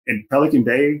in Pelican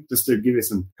Bay, just to give you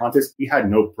some context, we had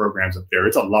no programs up there.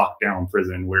 It's a lockdown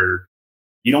prison where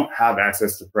you don't have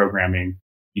access to programming.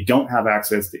 You don't have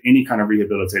access to any kind of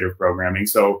rehabilitative programming.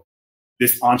 So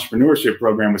this entrepreneurship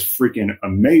program was freaking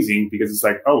amazing because it's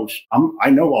like, oh, I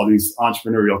know all these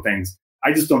entrepreneurial things.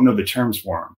 I just don't know the terms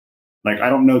for them. Like, I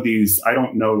don't know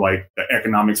like the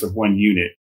economics of one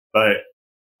unit, but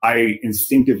I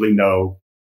instinctively know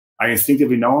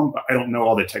them, but I don't know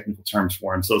all the technical terms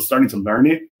for them. So starting to learn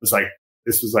it was like,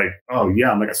 oh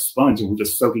yeah, I'm like a sponge and we're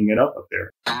just soaking it up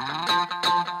there.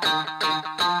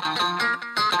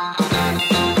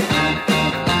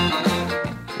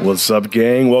 What's up,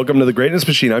 gang? Welcome to The Greatness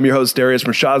Machine. I'm your host, Darius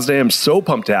Mershazde. I'm so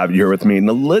pumped to have you here with me.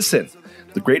 Now listen,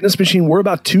 The Greatness Machine, we're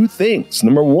about two things.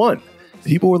 Number one,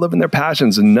 people who are living their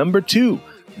passions. And number two,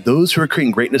 those who are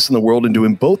creating greatness in the world and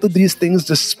doing both of these things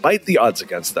despite the odds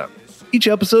against them. Each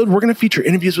episode, we're going to feature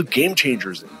interviews with game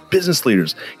changers and business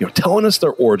leaders, telling us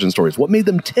their origin stories, what made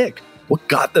them tick, what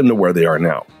got them to where they are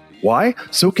now. Why?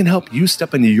 So it can help you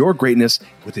step into your greatness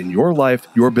within your life,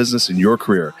 your business, and your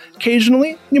career.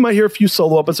 Occasionally, you might hear a few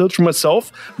solo episodes from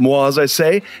myself, moi, as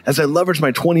I leverage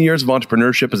my 20 years of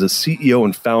entrepreneurship as a CEO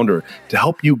and founder to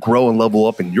help you grow and level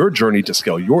up in your journey to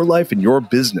scale your life and your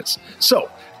business. So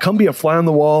come be a fly on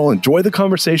the wall, enjoy the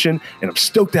conversation, and I'm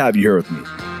stoked to have you here with me.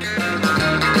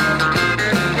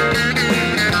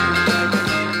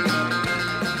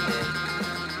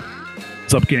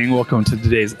 What's up, gang? Welcome to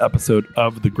today's episode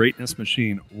of The Greatness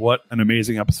Machine. What an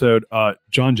amazing episode.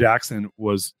 John Jackson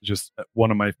was just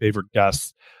one of my favorite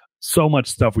guests. So much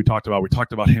stuff we talked about. We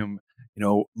talked about him,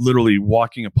 literally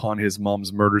walking upon his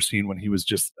mom's murder scene when he was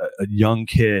just a young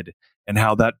kid and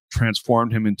how that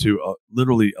transformed him into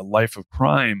literally a life of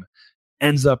crime,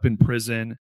 ends up in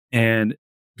prison and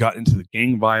got into the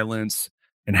gang violence,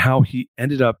 and how he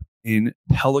ended up in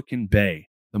Pelican Bay,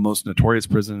 the most notorious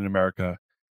prison in America.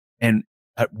 And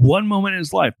at one moment in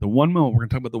his life, we're going to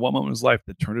talk about the one moment in his life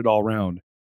that turned it all around,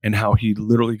 and how he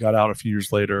literally got out a few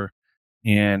years later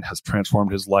and has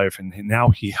transformed his life. And now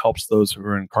he helps those who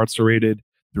are incarcerated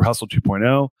through Hustle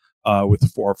 2.0 with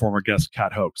our former guest,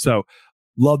 Kat Hoke. So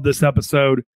love this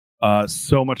episode.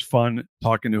 So much fun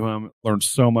talking to him. Learned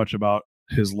so much about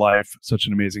his life. Such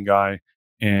an amazing guy,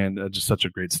 and just such a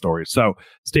great story. So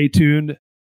stay tuned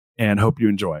and hope you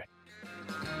enjoy.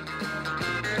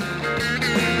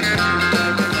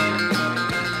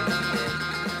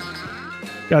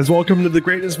 Guys, welcome to The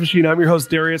Greatness Machine. I'm your host,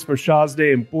 Darius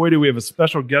Mershazde, and boy, do we have a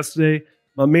special guest today.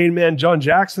 My main man, John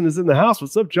Jackson, is in the house.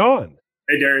 What's up, John?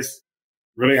 Hey, Darius.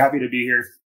 Really happy to be here.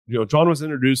 John was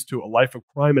introduced to a life of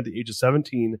crime at the age of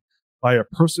 17 by a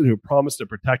person who promised to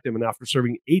protect him, and after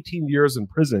serving 18 years in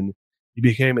prison, he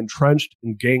became entrenched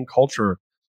in gang culture.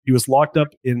 He was locked up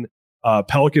in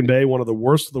Pelican Bay, one of the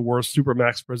worst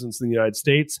supermax prisons in the United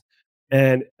States,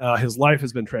 and his life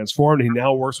has been transformed. He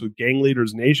now works with gang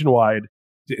leaders nationwide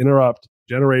to interrupt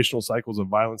generational cycles of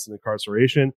violence and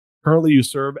incarceration. Currently,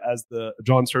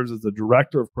 John serves as the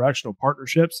Director of Correctional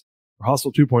Partnerships for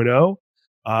Hustle 2.0,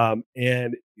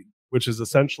 and which is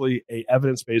essentially a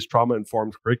evidence-based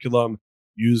trauma-informed curriculum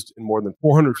used in more than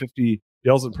 450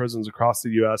 jails and prisons across the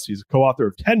U.S. He's a co-author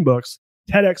of 10 books,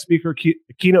 TEDx speaker,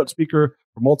 keynote speaker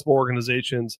for multiple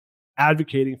organizations,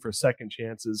 advocating for second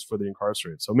chances for the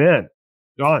incarcerated. So, man,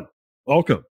 John,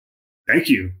 welcome. Thank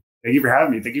you. Thank you for having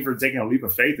me. Thank you for taking a leap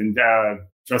of faith and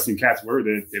trusting Kat's word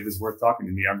that it was worth talking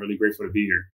to me. I'm really grateful to be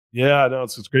here. Yeah, no,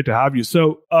 it's great to have you.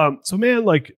 So man,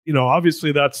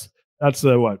 obviously that's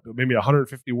maybe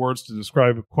 150 words to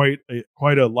describe quite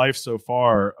a life so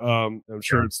far. I'm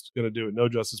sure it's going to do it no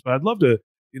justice, but I'd love to,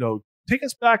 take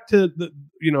us back to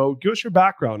give us your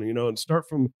background, and start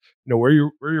from, where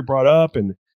you're brought up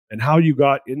and how you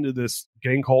got into this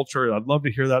gang culture. I'd love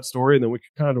to hear that story, and then we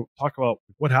could kind of talk about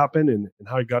what happened and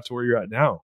how you got to where you're at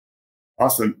now.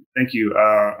 Awesome. Thank you.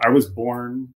 I was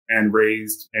born and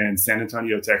raised in San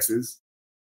Antonio, Texas,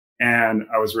 and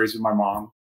I was raised with my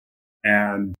mom.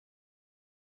 And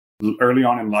early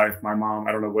on in life, my mom,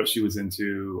 I don't know what she was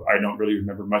into. I don't really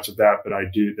remember much of that, but I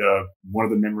do. One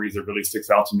of the memories that really sticks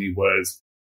out to me was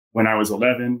when I was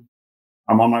 11,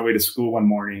 I'm on my way to school one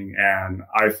morning and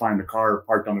I find a car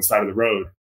parked on the side of the road,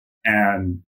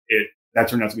 and that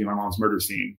turned out to be my mom's murder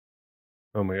scene.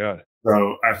 Oh my God.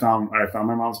 So I found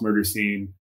my mom's murder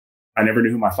scene. I never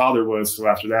knew who my father was. So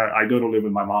after that, I go to live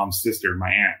with my mom's sister, my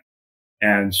aunt,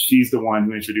 and she's the one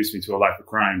who introduced me to a life of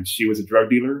crime. She was a drug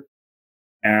dealer,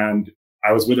 and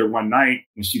I was with her one night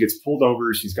when she gets pulled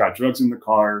over. She's got drugs in the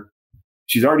car.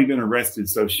 She's already been arrested.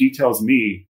 So she tells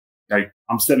me, like,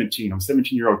 I'm 17. I'm a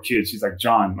 17-year-old kid. She's like,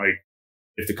 John, like,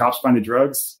 if the cops find the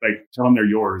drugs, like tell them they're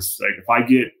yours. Like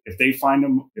if they find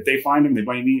them, they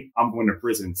blame me, I'm going to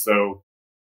prison. So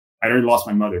I already lost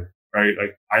my mother, right?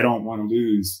 Like I don't want to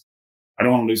lose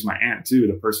my aunt too,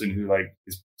 the person who like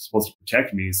is supposed to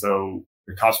protect me. So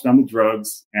the cops found the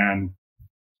drugs and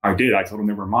I told them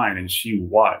they were mine. And she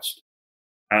watched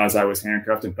as I was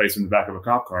handcuffed and placed in the back of a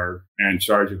cop car and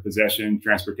charged with possession,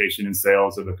 transportation, and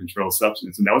sales of a controlled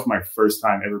substance. And that was my first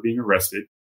time ever being arrested.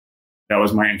 That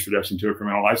was my introduction to a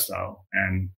criminal lifestyle.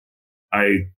 And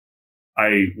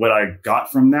what I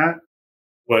got from that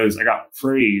was I got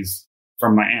praise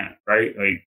from my aunt, right?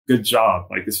 Like, good job.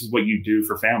 Like, this is what you do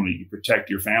for family. You protect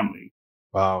your family.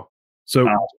 Wow. So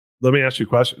let me ask you a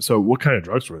question. So what kind of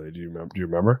drugs were they? Do you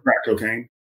remember? Crack cocaine.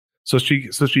 So she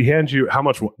hands you how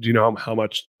much? Do you know how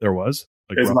much there was?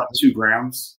 Like it was about 2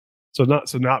 grams. So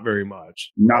not very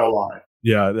much. Not a lot.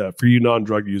 Yeah, for you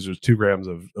non-drug users, 2 grams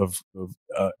of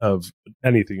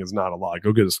anything is not a lot.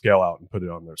 Go get a scale out and put it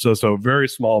on there. So a very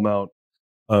small amount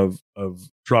of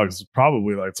drugs.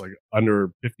 Probably like it's like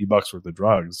under $50 worth of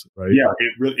drugs, right? Yeah,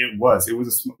 it was.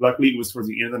 Luckily it was towards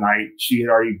the end of the night. She had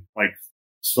already like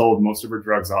sold most of her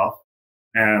drugs off,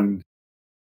 and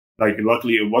like,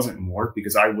 luckily it wasn't more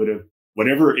because I would have,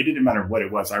 whatever, it didn't matter what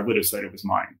it was. I would have said it was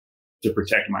mine to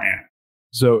protect my aunt.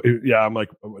 So I'm like,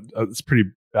 it's pretty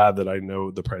bad that I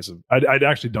know the price of, I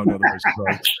actually don't know the price of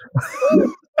drugs.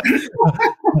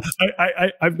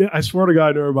 I swear to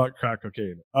God, I know about crack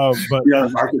cocaine. But yeah,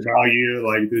 market value,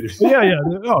 like, dude. Yeah.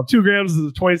 Oh, 2 grams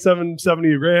is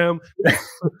 $27.70 a gram.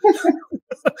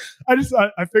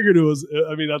 I figured it was.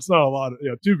 I mean, that's not a lot.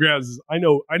 2 grams is. I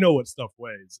know what stuff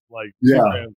weighs. Like 2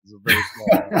 grams is a very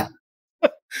small.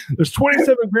 There's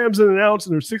 27 grams in an ounce,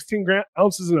 and there's 16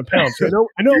 ounces in a pound. So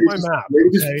I know my math.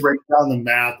 Just break down the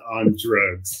math on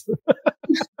drugs.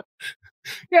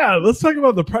 Yeah, let's talk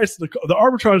about the price, the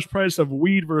arbitrage price of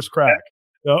weed versus crack.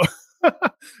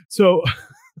 So,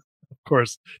 of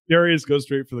course, Darius goes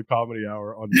straight for the comedy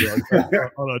hour on drugs,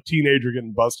 on a teenager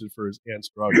getting busted for his aunt's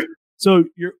drugs. So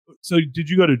did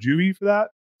you go to juvie for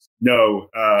that? No,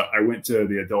 I went to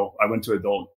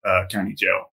adult county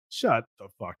jail. Shut the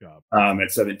fuck up.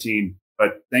 At 17,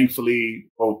 but thankfully,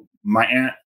 my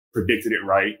aunt predicted it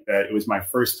right, that it was my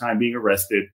first time being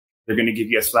arrested. They're going to give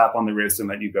you a slap on the wrist and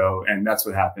let you go. And that's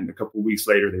what happened. A couple of weeks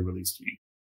later, they released me.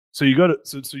 So you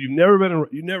so you've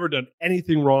you've never done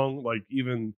anything wrong, like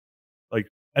even like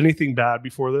anything bad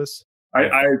before this?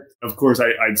 Of course,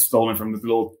 I'd stolen from this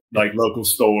little like local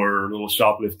store, little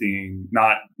shoplifting,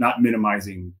 not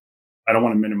minimizing. I don't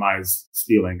want to minimize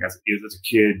stealing as a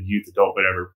kid, youth, adult,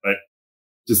 whatever, but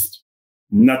just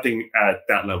nothing at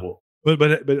that level.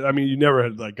 But I mean, you never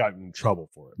had like gotten in trouble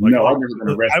for it. Like, no, I've never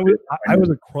been arrested. I was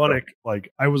a chronic,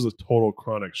 like I was a total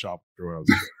chronic shoplifter when I was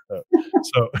a kid.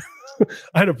 So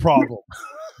I had a problem.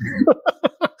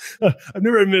 I've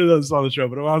never admitted this on the show,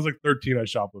 but when I was like 13, I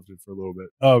shoplifted for a little bit.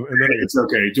 And then it's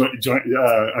okay.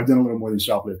 I've done a little more than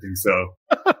shoplifting, so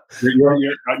you're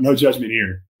no judgment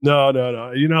here.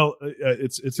 No.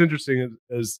 It's interesting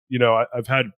as I've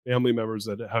had family members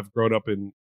that have grown up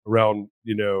around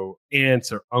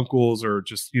aunts or uncles, or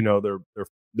just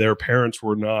their parents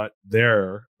were not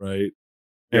there, right?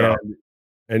 Yeah.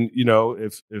 And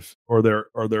if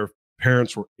their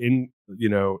parents were in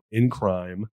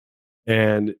crime,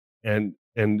 and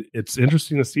it's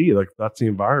interesting to see, like, that's the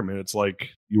environment. It's like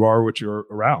you are what you're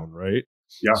around, right?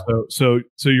 Yeah. So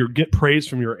you get praise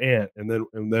from your aunt, and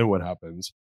then what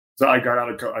happens? So I got out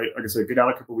like I said, get out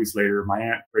a couple of weeks later. My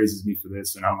aunt praises me for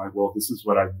this, and I'm like, well, this is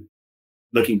what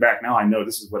looking back now, I know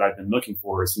this is what I've been looking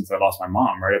for since I lost my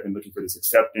mom, right? I've been looking for this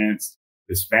acceptance,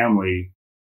 this family,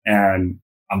 and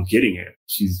I'm getting it.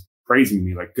 She's praising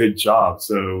me, like, good job.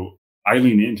 So I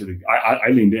leaned I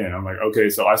leaned in. I'm like, okay.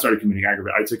 So I started committing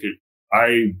aggravated.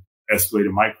 I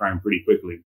escalated my crime pretty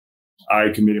quickly. I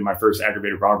committed my first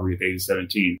aggravated robbery at the age of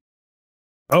 17.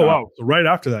 Oh, wow. So right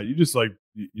after that,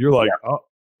 you're like, yeah. Oh,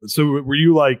 so were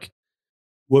you like,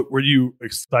 were you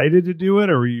excited to do it?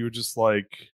 Or were you just like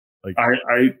I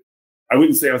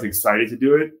wouldn't say I was excited to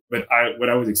do it, but what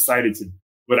I was excited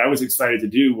to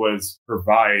do was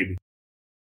provide,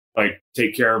 like,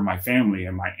 take care of my family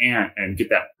and my aunt and get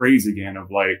that praise again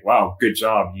of like, wow, good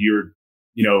job. You're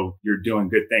doing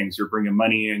good things. You're bringing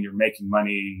money in, you're making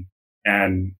money.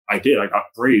 And I got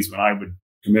praise when I would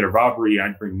commit a robbery.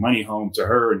 I'd bring money home to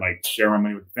her and like share my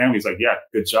money with the family. It's like, yeah,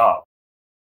 good job.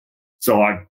 So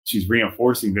she's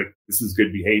reinforcing that this is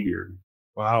good behavior.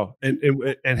 Wow.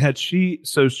 And had she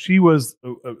was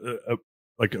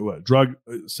like a drug,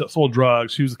 sold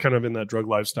drugs. She was kind of in that drug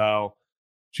lifestyle.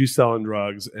 She's selling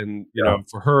drugs, and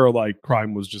for her, like,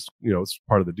 crime was just it's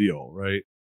part of the deal, right?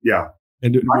 Yeah.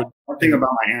 And one thing about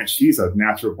my aunt, she's a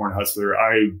natural born hustler.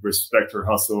 I respect her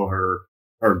hustle, her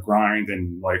grind,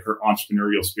 and like her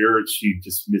entrepreneurial spirit. She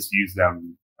just misused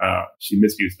them. She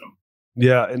misused them.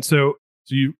 Yeah. And so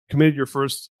you committed your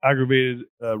first aggravated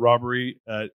robbery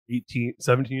at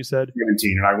 17, you said?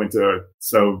 17. And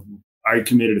I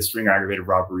committed a string of aggravated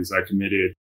robberies. I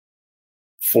committed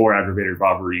 4 aggravated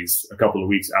robberies a couple of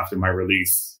weeks after my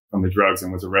release from the drugs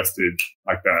and was arrested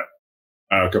like that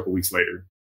a couple of weeks later.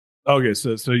 Okay.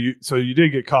 So you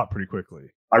did get caught pretty quickly.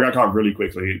 I got caught really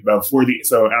quickly.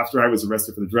 So after I was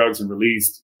arrested for the drugs and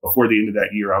released, before the end of that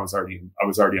year, I was already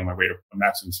on my way to a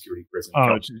maximum security prison.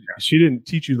 Oh, she didn't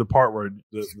teach you the part where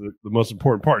the most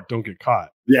important part, don't get caught.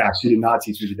 Yeah, she did not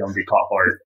teach you the don't get caught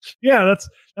part. Yeah,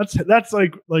 that's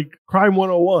like crime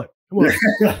 101. Come on.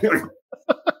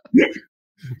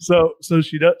 So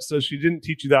she didn't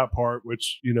teach you that part,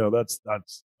 which,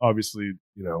 that's obviously,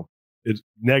 it's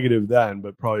negative then,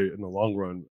 but probably in the long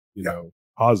run,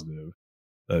 positive.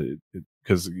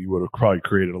 Because you would have probably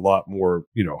created a lot more,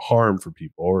 harm for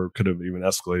people, or could have even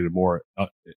escalated more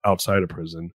outside of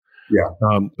prison. Yeah.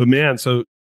 But man, so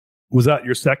was that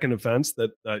your second offense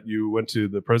that you went to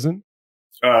the prison?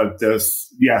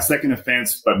 Second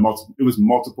offense, but it was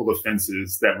multiple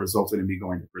offenses that resulted in me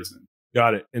going to prison.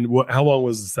 Got it. And how long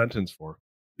was the sentence for?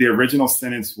 The original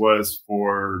sentence was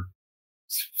for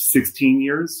 16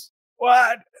 years.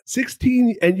 What?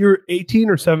 16? And you're 18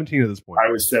 or 17 at this point?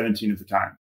 I was 17 at the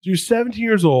time. So you're 17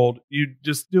 years old. You're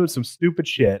just doing some stupid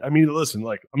shit. I mean, listen,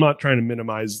 like, I'm not trying to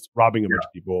minimize robbing a bunch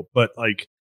of people, but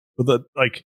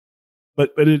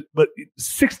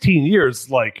 16 years,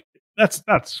 like,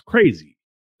 that's crazy.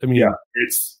 I mean,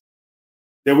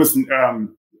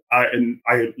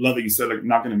 I love that you said, like,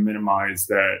 not going to minimize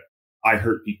that. I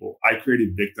hurt people. I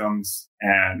created victims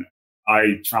and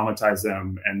I traumatized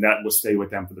them, and that will stay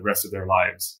with them for the rest of their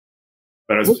lives.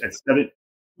 But can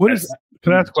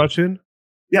I ask a question?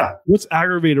 Yeah. What's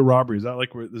aggravated robbery? Is that what's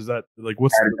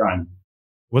I had a gun?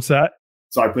 What's that?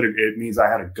 So it means I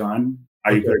had a gun.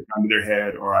 I either put a gun to their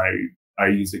head, or I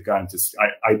used a gun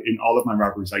in all of my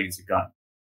robberies, I used a gun.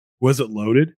 Was it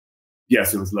loaded?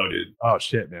 Yes, it was loaded. Oh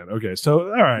shit, man. Okay.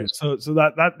 So, all right. So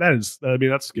that is, I mean,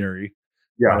 that's scary.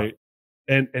 Yeah. Right?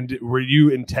 And were you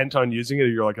intent on using it, or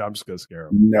you're like, I'm just going to scare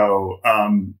them? No.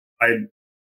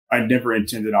 I never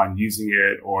intended on using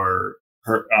it or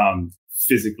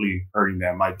physically hurting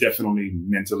them. I definitely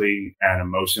mentally and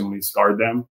emotionally scarred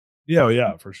them.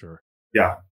 Yeah, for sure.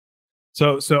 Yeah.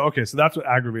 So okay, so that's what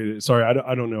aggravated. Sorry,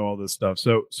 I don't know all this stuff.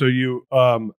 So you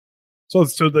so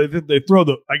they throw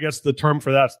I guess the term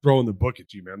for that's throwing the book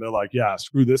at you, man. They're like, yeah,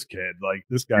 screw this kid. Like,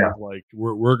 this guy's like,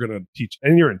 we're gonna teach.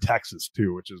 And you're in Texas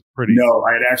too, which is pretty. No,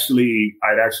 I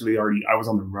was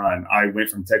on the run. I went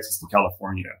from Texas to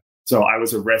California. So I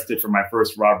was arrested for my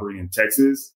first robbery in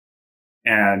Texas,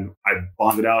 and I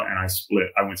bonded out and I split.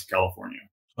 I went to California.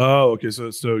 Oh, okay.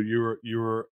 So you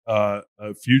were a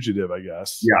fugitive, I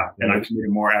guess. Yeah, and I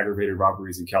committed more aggravated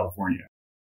robberies in California.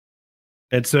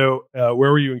 And so, where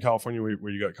were you in California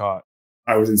where you got caught?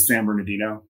 I was in San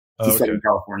Bernardino, Southern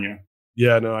California.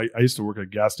 Yeah, no, I used to work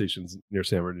at gas stations near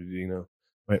San Bernardino.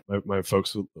 My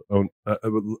folks own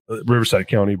Riverside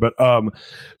County, but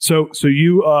so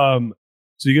you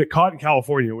get caught in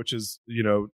California, which is,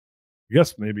 I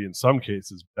guess maybe in some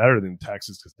cases better than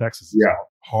Texas, because Texas is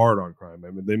hard on crime. I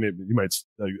mean, it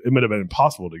might have been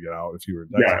impossible to get out if you were in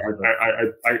Texas.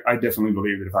 Yeah, I definitely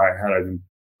believe that if I had been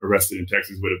arrested in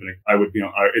Texas,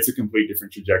 it's a complete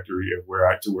different trajectory of where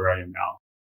I am now.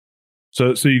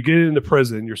 So you get into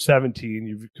prison, you're 17,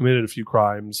 you've committed a few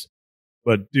crimes,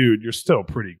 but dude, you're still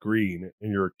pretty green,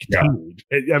 and you're a teenager.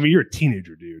 I mean, you're a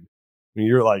teenager, dude. I mean,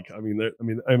 you're like,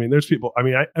 there's people. I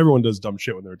mean, everyone does dumb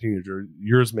shit when they're a teenager.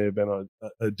 Yours may have been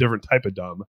a different type of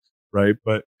dumb, right?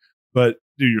 But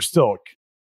dude, you're still a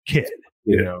kid,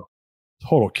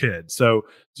 total kid. So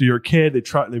you're a kid. They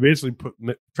basically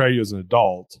try you as an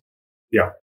adult.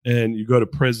 Yeah. And you go to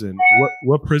prison.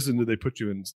 What prison did they put you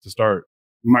in to start?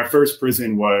 My first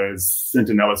prison was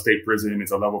Centinela State Prison.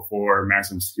 It's a level 4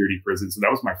 maximum security prison. So that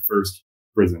was my first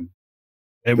prison.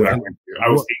 And I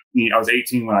was 18. I was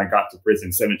 18 when I got to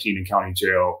prison, 17 in county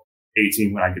jail,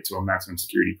 18 when I get to a maximum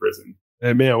security prison.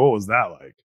 And man, what was that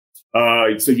like?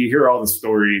 So you hear all the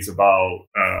stories about,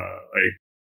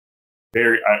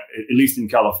 at least in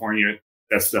California,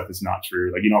 that stuff is not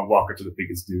true. Like, you don't walk up to the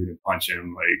biggest dude and punch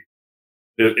him. Like,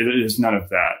 it is none of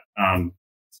that.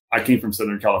 I came from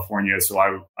Southern California, so when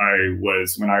I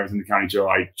was in the county jail,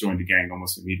 I joined the gang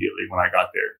almost immediately when I got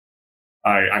there.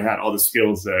 I had all the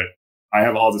skills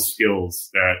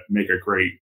that make a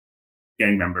great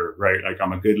gang member, right? Like,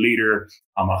 I'm a good leader,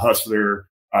 I'm a hustler,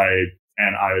 I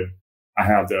I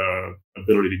have the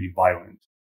ability to be violent.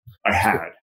 I had.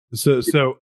 So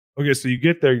okay, so you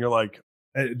get there and you're like,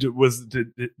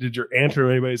 did your aunt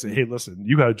or anybody say, hey, listen,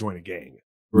 you got to join a gang?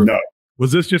 Or No.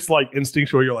 was this just like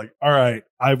instinctual? You're like, all right,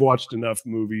 I've watched enough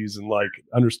movies and like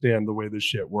understand the way this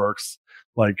shit works.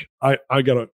 Like I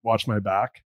got to watch my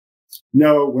back.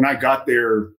 No, when I got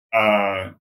there,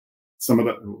 some of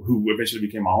the who eventually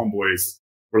became my homeboys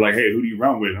were like, hey, who do you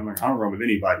run with? I'm like, I don't run with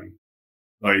anybody.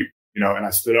 Like, you know, and I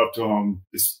stood up to them,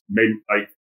 just made like,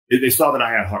 they saw that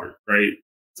I had heart, right?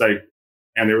 It's like,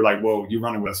 and they were like, well, you're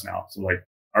running with us now. So I'm like,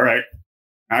 all right.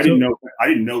 I didn't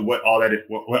know what all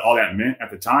that meant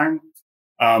at the time.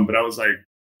 But I was like,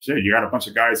 shit, you got a bunch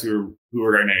of guys who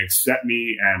are going to accept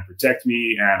me and protect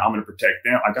me, and I'm going to protect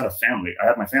them. I got a family. I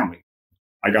have my family.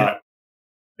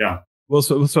 Yeah. Well,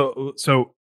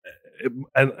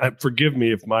 and forgive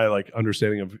me if my like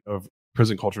understanding of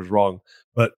prison culture is wrong,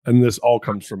 and this all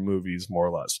comes from movies more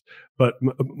or less. But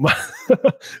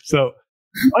so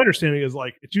my understanding is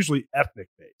like it's usually ethnic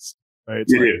based, right?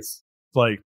 It is. It's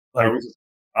like I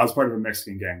was part of a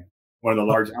Mexican gang. One of the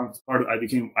largest.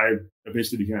 I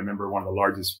eventually became a member of one of the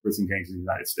largest prison gangs in the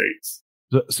United States.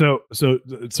 So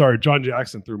sorry, John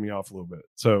Jackson threw me off a little bit.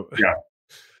 So yeah.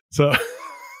 So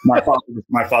my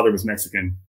father was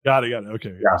Mexican. Got it.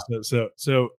 Okay. Yeah.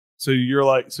 So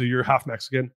you're half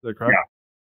Mexican, is that correct?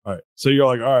 Yeah. All right. So you're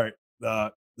like, all right,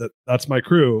 that's my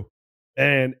crew,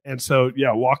 and so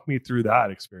yeah, walk me through that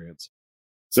experience.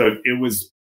 So it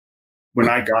was when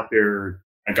I got there.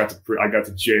 I got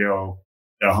to jail.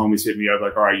 The homies hit me up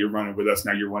like, all right, you're running with us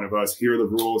now. You're one of us. Here are the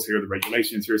rules. Here are the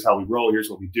regulations. Here's how we roll. Here's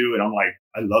what we do. And I'm like,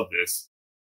 I love this.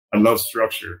 I love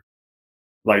structure.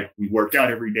 Like we work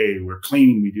out every day. We're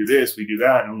clean. We do this. We do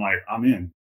that. And I'm like, I'm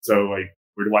in. So like,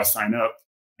 where do I sign up?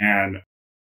 And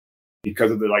because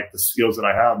of the skills that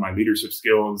I have, my leadership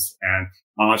skills and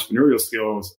my entrepreneurial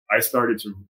skills, I started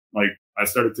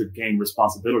to gain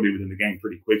responsibility within the gang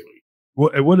pretty quickly.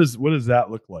 What does that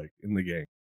look like in the gang?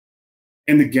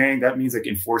 In the gang, that means like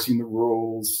enforcing the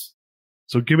rules.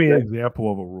 So give me an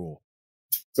example of a rule.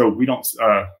 So we don't,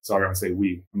 sorry, I'm going to say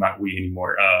we, I'm not we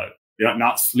anymore.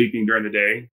 Not sleeping during the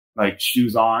day, like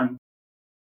shoes on,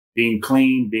 being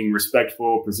clean, being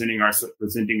respectful, presenting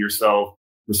yourself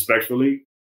respectfully.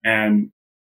 And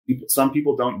some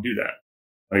people don't do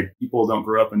that. Like people don't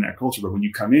grow up in that culture, but when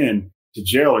you come in to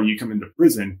jail or you come into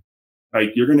prison,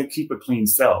 like you're going to keep a clean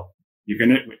cell. You're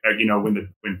going to,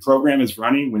 when program is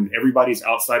running, when everybody's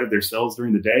outside of their cells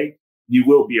during the day, you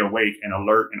will be awake and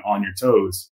alert and on your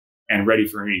toes and ready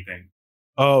for anything.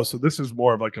 Oh, so this is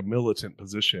more of like a militant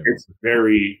position. It's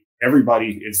the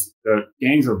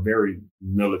gangs are very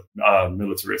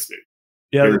militaristic.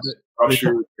 Yeah. There's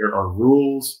structure, there are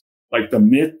rules. Like the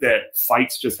myth that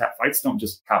fights don't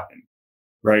just happen,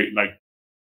 right? Like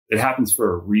it happens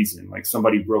for a reason. Like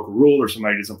somebody broke a rule or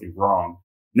somebody did something wrong.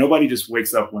 Nobody just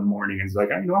wakes up one morning and is like,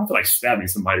 I feel like stabbing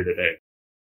somebody today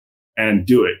and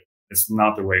do it. It's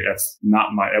not the way.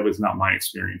 That was not my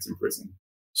experience in prison.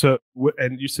 So,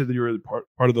 and you said that you were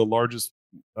part of the largest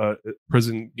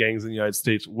prison gangs in the United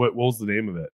States. What was the name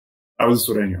of it? I was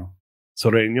a Sureño.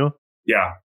 Sureño?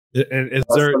 Yeah. And is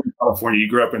there in California? You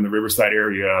grew up in the Riverside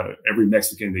area. Every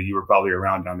Mexican that you were probably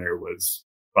around down there was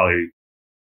probably,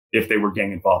 if they were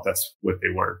gang involved, that's what they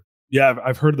were. Yeah,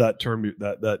 I've heard that term,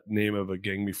 that name of a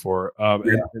gang before.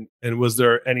 And was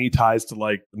there any ties to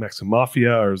like the Mexican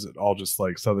Mafia, or is it all just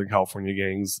like Southern California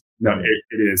gangs? No,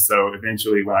 it is. So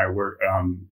eventually, when I worked,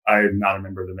 I'm not a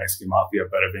member of the Mexican Mafia,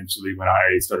 but eventually, when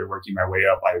I started working my way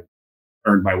up, I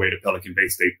earned my way to Pelican Bay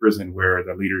State Prison, where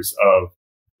the leaders of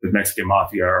the Mexican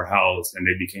Mafia are housed, and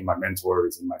they became my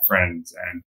mentors and my friends,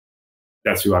 and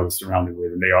that's who I was surrounded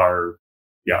with. And they are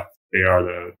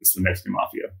the Mexican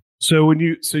Mafia. So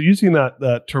using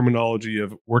that terminology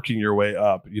of working your way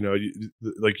up,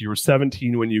 you were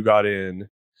 17 when you got in,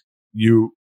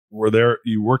 you were there,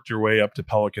 you worked your way up to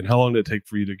Pelican. How long did it take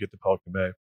for you to get to Pelican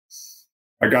Bay?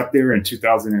 I got there in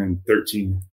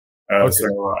 2013. Okay.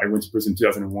 So I went to prison in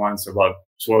 2001. So about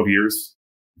 12 years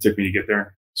it took me to get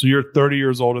there. So you're 30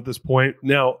 years old at this point.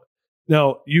 Now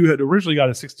you had originally got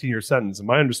a 16-year sentence. And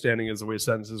my understanding is the way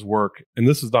sentences work, and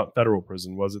this is not federal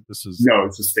prison, was it? No,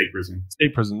 it's a state prison.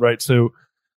 State prison, right? So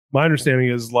my understanding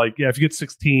is like, yeah, if you get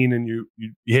 16 and you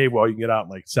behave well, you can get out in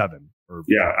like 7.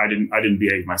 Yeah, I didn't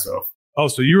behave myself. Oh,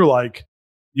 so you were like,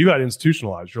 you got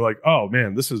institutionalized. You're like, oh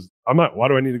man, why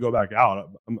do I need to go back out?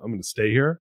 I'm going to stay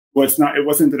here. Well, it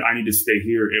wasn't that I need to stay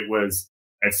here. It was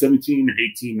at 17 or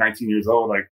 18, 19 years old,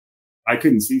 like I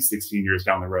couldn't see 16 years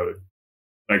down the road.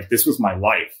 Like this was my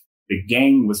life. The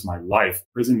gang was my life.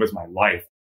 Prison was my life.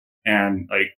 And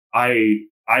like I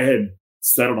had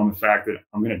settled on the fact that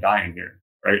I'm going to die in here.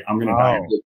 right? I'm going to dive in.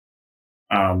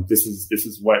 This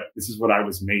is what I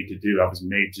was made to do. I was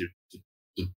made to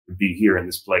be here in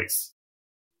this place.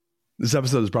 This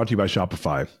episode is brought to you by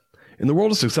Shopify. In the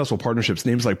world of successful partnerships,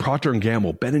 names like Procter &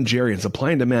 Gamble, Ben & Jerry, and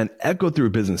Supply and Demand echo through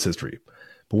business history.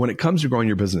 But when it comes to growing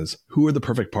your business, who are the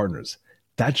perfect partners?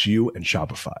 That's you and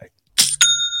Shopify.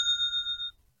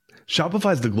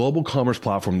 Shopify is the global commerce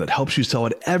platform that helps you sell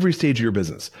at every stage of your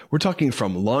business. We're talking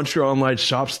from launch your online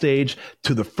shop stage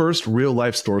to the first real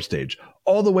life store stage,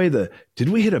 all the way to did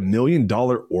we hit $1 million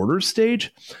order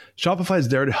stage? Shopify is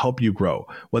there to help you grow.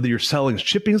 Whether you're selling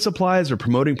shipping supplies or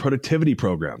promoting productivity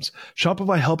programs,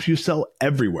 Shopify helps you sell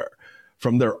everywhere.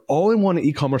 From their all-in-one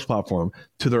e-commerce platform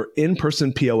to their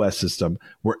in-person POS system,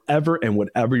 wherever and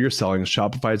whatever you're selling,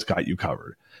 Shopify's got you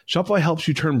covered. Shopify helps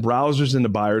you turn browsers into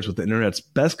buyers with the internet's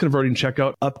best converting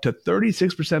checkout, up to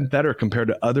 36% better compared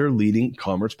to other leading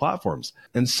commerce platforms.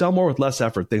 And sell more with less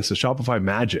effort thanks to Shopify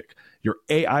Magic, your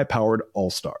AI-powered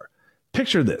all-star.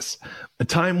 Picture this, a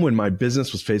time when my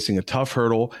business was facing a tough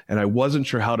hurdle and I wasn't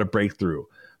sure how to break through.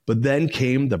 But then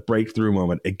came the breakthrough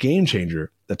moment, a game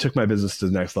changer that took my business to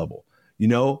the next level. You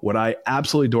know, what I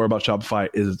absolutely adore about Shopify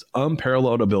is its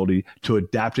unparalleled ability to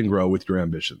adapt and grow with your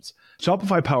ambitions.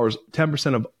 Shopify powers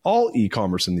 10% of all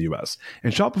e-commerce in the US,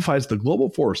 and Shopify is the global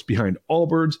force behind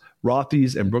Allbirds,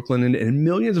 Rothy's, and Brooklinen, and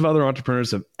millions of other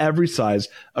entrepreneurs of every size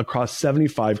across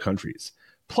 75 countries.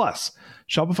 Plus,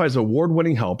 Shopify's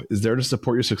award-winning help is there to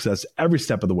support your success every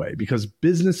step of the way because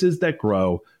businesses that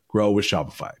grow with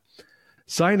Shopify.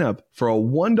 Sign up for a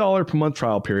 $1 per month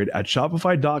trial period at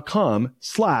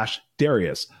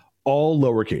shopify.com/Darius, all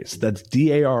lowercase. That's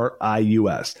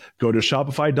DARIUS. Go to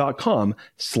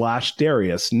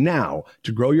shopify.com/Darius now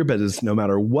to grow your business no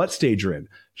matter what stage you're in.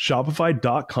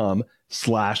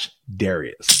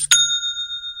 Shopify.com/Darius.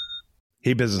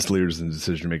 Hey, business leaders and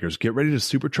decision makers, get ready to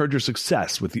supercharge your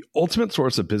success with the ultimate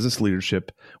source of business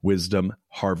leadership, wisdom,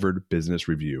 Harvard Business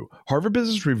Review. Harvard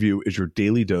Business Review is your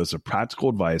daily dose of practical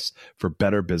advice for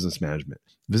better business management.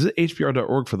 Visit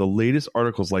hbr.org for the latest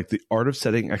articles like The Art of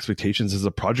Setting Expectations as a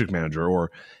Project Manager,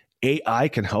 or AI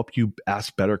can help you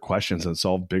ask better questions and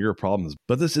solve bigger problems.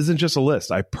 But this isn't just a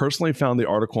list. I personally found the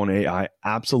article on AI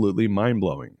absolutely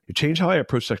mind-blowing. It changed how I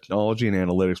approach technology and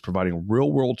analytics, providing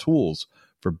real-world tools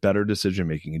for better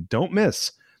decision-making. And don't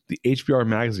miss the HBR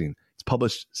magazine. It's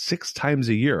published 6 times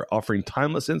a year, offering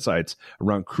timeless insights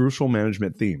around crucial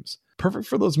management themes. Perfect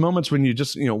for those moments when you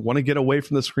just want to get away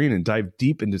from the screen and dive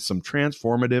deep into some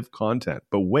transformative content.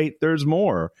 But wait, there's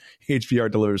more.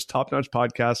 HBR delivers top-notch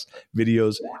podcasts,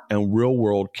 videos, and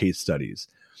real-world case studies.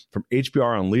 From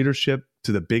HBR on leadership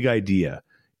to the big idea,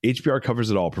 HBR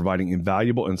covers it all, providing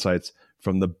invaluable insights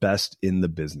from the best in the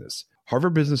business.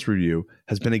 Harvard Business Review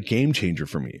has been a game changer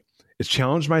for me. It's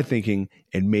challenged my thinking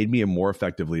and made me a more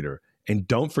effective leader. And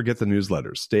don't forget the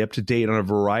newsletters. Stay up to date on a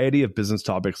variety of business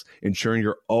topics, ensuring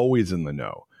you're always in the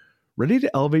know. Ready to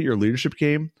elevate your leadership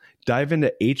game? Dive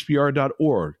into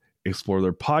hbr.org, explore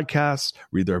their podcasts,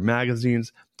 read their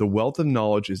magazines. The wealth of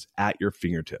knowledge is at your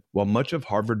fingertip. While much of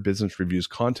Harvard Business Review's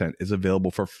content is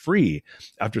available for free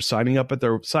after signing up at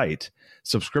their site,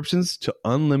 subscriptions to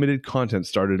unlimited content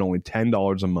start at only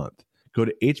 $10 a month. Go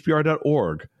to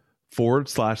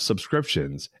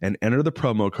hbr.org/subscriptions and enter the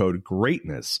promo code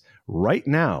GREATNESS right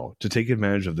now to take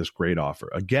advantage of this great offer.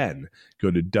 Again,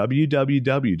 go to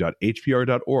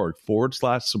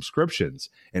www.hbr.org/subscriptions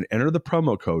and enter the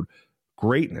promo code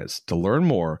GREATNESS to learn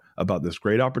more about this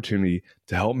great opportunity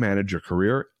to help manage your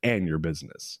career and your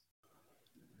business.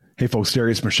 Hey folks,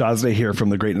 Darius Mershazadeh here from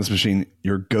The Greatness Machine,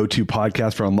 your go-to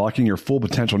podcast for unlocking your full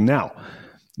potential. Now,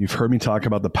 you've heard me talk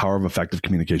about the power of effective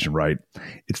communication, right?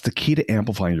 It's the key to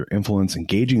amplifying your influence,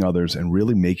 engaging others, and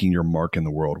really making your mark in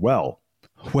the world. Well,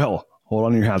 hold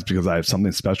on to your hats because I have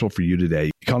something special for you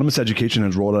today. Economist Education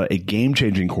has rolled out a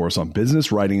game-changing course on business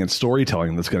writing and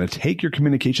storytelling that's going to take your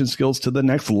communication skills to the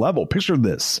next level. Picture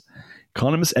this.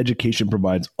 Economist Education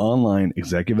provides online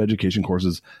executive education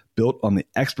courses built on the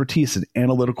expertise and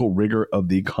analytical rigor of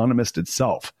The Economist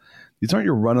itself. These aren't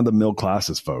your run-of-the-mill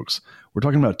classes, folks. We're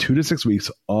talking about 2 to 6 weeks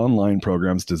online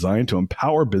programs designed to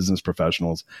empower business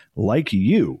professionals like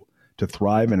you to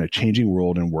thrive in a changing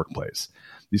world and workplace.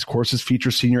 These courses feature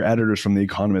senior editors from The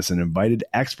Economist and invited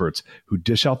experts who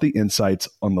dish out the insights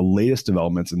on the latest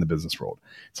developments in the business world.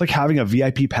 It's like having a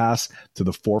VIP pass to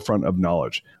the forefront of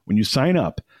knowledge. When you sign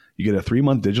up, you get a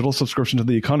 3-month digital subscription to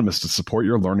The Economist to support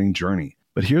your learning journey.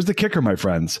 But here's the kicker, my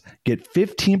friends. Get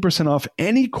 15% off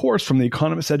any course from The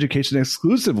Economist Education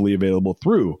exclusively available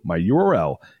through my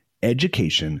URL,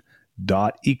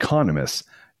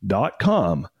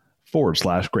 education.economist.com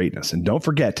greatness. And don't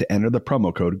forget to enter the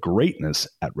promo code greatness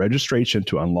at registration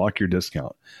to unlock your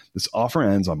discount. This offer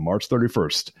ends on March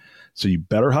 31st. So you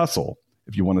better hustle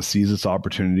if you want to seize this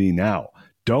opportunity now.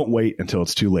 Don't wait until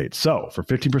it's too late. So for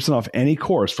 15% off any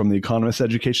course from The Economist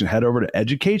Education, head over to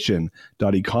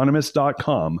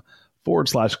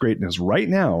education.economist.com/greatness right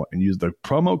now and use the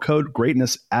promo code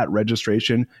greatness at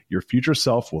registration. Your future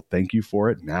self will thank you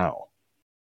for it now.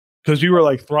 Because you were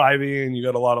like thriving and you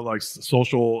got a lot of like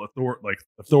social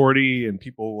authority and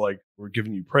people like were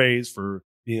giving you praise for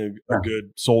being a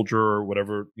good soldier or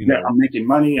whatever, know. I'm making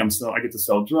money. I get to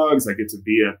sell drugs. I get to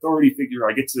be an authority figure.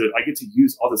 I get to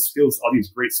use all the skills, all these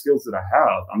great skills that I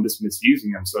have. I'm just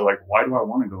misusing them. So like, why do I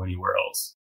want to go anywhere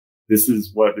else? This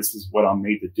is what I'm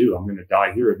made to do. I'm going to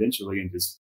die here eventually, and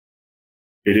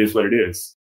it is what it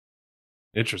is.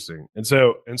 Interesting. And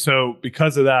so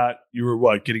because of that, you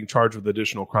were getting charged with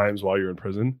additional crimes while you're in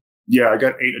prison? Yeah, I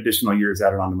got 8 additional years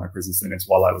added onto my prison sentence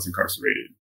while I was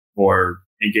incarcerated for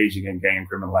engaging in gang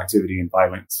criminal activity and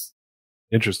violence.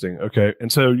 Interesting. Okay.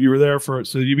 And so you were there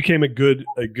so you became a good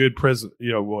prison,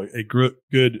 what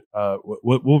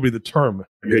will be the term?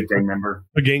 A good gang member.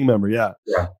 A gang member. Yeah.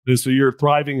 Yeah. So you're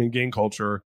thriving in gang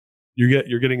culture.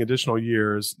 You're getting additional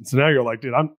years. And so now you're like,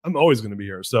 dude, I'm always going to be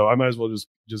here. So I might as well just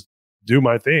do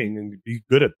my thing and be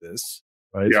good at this.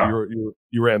 Right. Yeah. So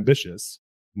you were ambitious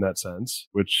in that sense,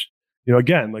 which,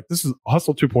 again, like this is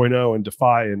Hustle 2.0 and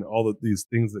Defy and all of these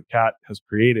things that Kat has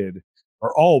created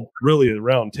are all really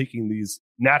around taking these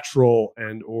natural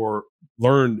and or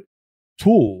learned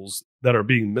tools that are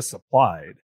being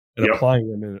misapplied and applying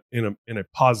them in a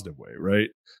positive way, right?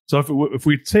 So if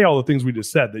we say all the things we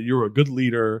just said, that you were a good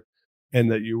leader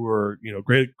and that you were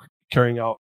great at carrying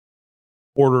out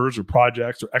orders or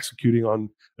projects or executing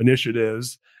on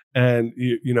initiatives, and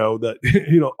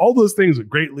that all those things, a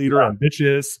great leader,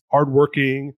 ambitious,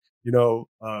 hardworking,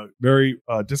 very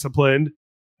disciplined.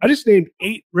 I just named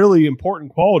 8 really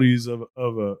important qualities of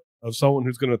someone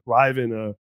who's going to thrive in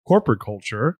a corporate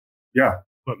culture. Yeah.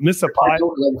 But misapplied.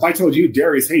 If I told you,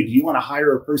 Darius, hey, do you want to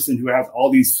hire a person who has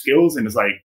all these skills and has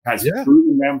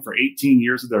proven them for 18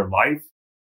 years of their life?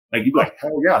 Like, you'd be like,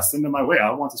 hell yeah, send them my way.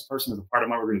 I want this person as a part of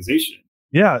my organization.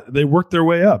 Yeah, they worked their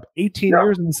way up 18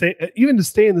 years in the same, even to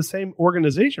stay in the same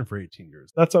organization for 18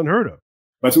 years. That's unheard of.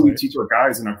 That's what we teach our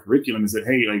guys in our curriculum is that,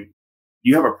 hey, like,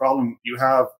 you have a problem.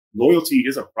 Loyalty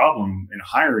is a problem in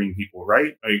hiring people,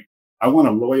 right? Like, I want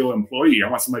a loyal employee. I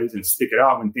want somebody who's going to stick it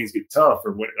out when things get tough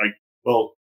or what,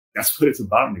 well, that's what it's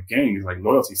about in the gang is like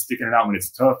loyalty, sticking it out when it's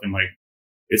tough. And like,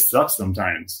 it sucks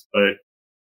sometimes, but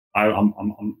I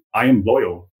am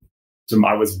loyal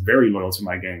I was very loyal to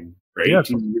my gang for 18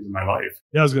 years of my life.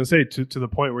 Yeah. I was going to say to the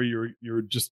point where you're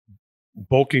just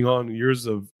bulking on years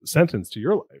of sentence to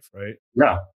your life, right?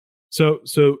 Yeah. So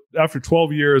after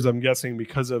 12 years, I'm guessing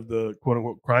because of the quote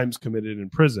unquote crimes committed in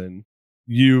prison,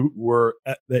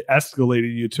 they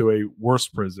escalated you to a worse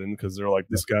prison because they're like,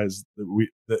 this guy's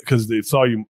because they saw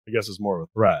you, I guess, as more of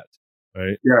a threat,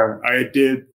 right? Yeah, I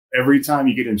did. Every time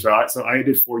you get in trial, so I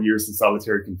did 4 years in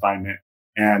solitary confinement,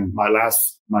 and my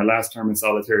last term in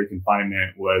solitary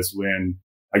confinement was when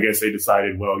I guess they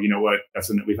decided, well, you know what,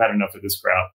 we've had enough of this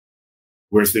crap.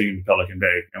 We're sitting in Pelican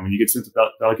Bay, and when you get sent to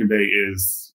Pelican Bay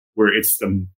is where it's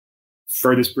the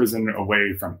furthest prison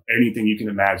away from anything you can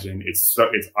imagine. It's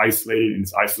isolated, and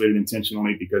it's isolated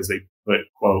intentionally because they put,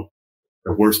 quote,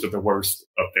 the worst of the worst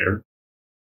up there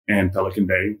in Pelican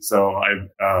Bay. So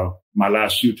my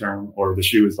last SHU term, or the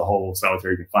SHU is the whole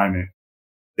solitary confinement,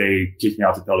 they kicked me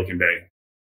out to Pelican Bay.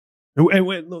 And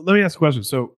wait, let me ask a question.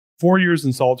 So 4 years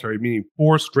in solitary, meaning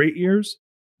 4 straight years?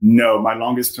 No, my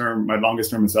longest term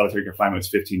in solitary confinement was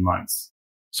 15 months.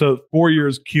 So 4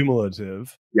 years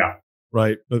cumulative. Yeah.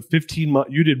 Right. But 15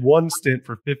 months, you did one stint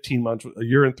for 15 months, a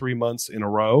year and 3 months in a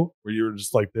row where you were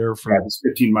just like there for. Yeah, it was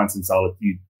 15 months in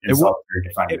solitary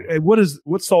confinement. And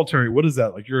what's solitary? What is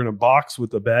that? Like you're in a box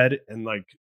with a bed and like,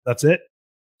 that's it?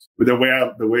 But the way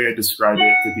I describe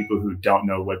it to people who don't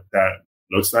know what that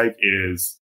looks like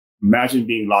is imagine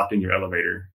being locked in your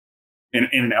elevator, in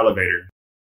an elevator.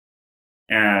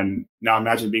 And now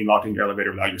imagine being locked in your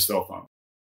elevator without your cell phone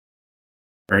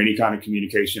or any kind of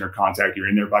communication or contact. You're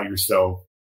in there by yourself,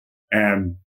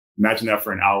 and imagine that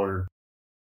for an hour.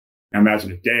 Now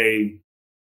imagine a day,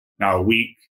 now a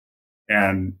week.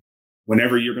 And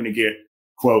whenever you're going to get,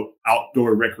 quote,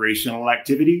 outdoor recreational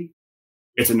activity,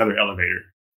 it's another elevator.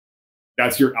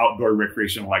 That's your outdoor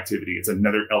recreational activity. It's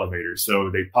another elevator. So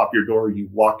they pop your door, you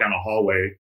walk down a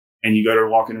hallway, and you go to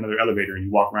walk in another elevator, and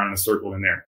you walk around in a circle in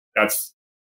there. That's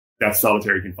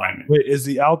solitary confinement. Wait, is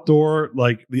the outdoor,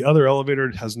 like the other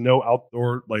elevator has no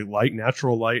outdoor, like light,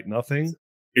 natural light, nothing?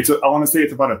 I want to say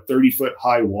it's about a 30-foot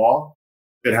high wall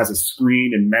that has a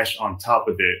screen and mesh on top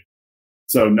of it.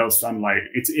 So no sunlight.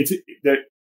 It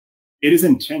is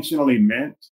intentionally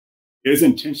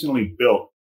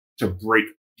built to break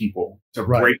people, to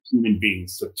break human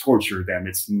beings, to torture them.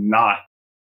 It's not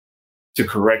to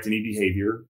correct any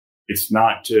behavior. It's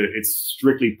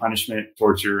strictly punishment,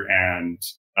 torture, and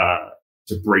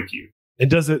to break you. And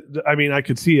does it, I mean, I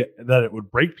could see it, that it would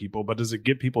break people, but does it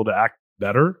get people to act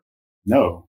better?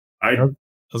 No. I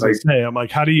was going to say, I'm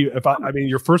like, how do you,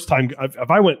 your first time,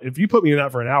 if you put me in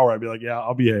that for an hour, I'd be like, yeah,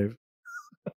 I'll behave.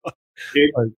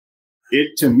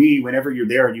 It to me, whenever you're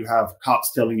there and you have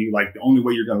cops telling you like the only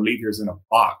way you're going to leave here is in a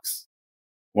box.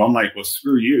 Well, I'm like, well,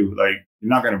 screw you. Like, you're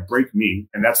not going to break me.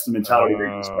 And that's the mentality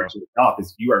they expect you to adopt,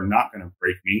 is you are not going to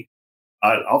break me.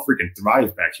 I'll freaking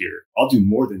thrive back here. I'll do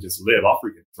more than just live. I'll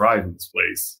freaking thrive in this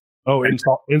place. Oh,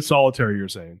 in solitary, you're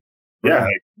saying? Yeah.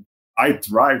 I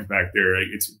thrived back there. Like,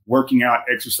 it's working out,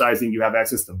 exercising. You have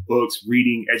access to books,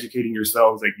 reading, educating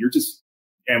yourselves. Like,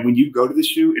 and when you go to the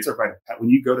SHU, when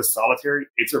you go to solitary,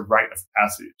 it's a rite of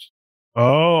passage.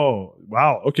 Oh,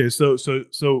 wow. Okay. So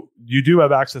you do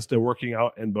have access to working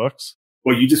out and books?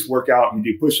 Well, you just work out, you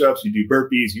do push-ups, you do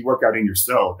burpees, you work out in your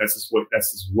cell. That's just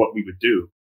what we would do.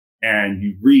 And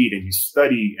you read and you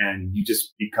study and you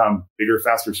just become bigger,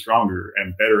 faster, stronger,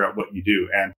 and better at what you do.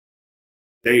 And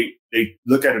they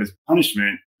look at it as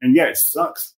punishment. And yeah, it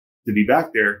sucks to be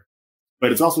back there,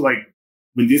 but it's also like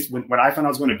when I found I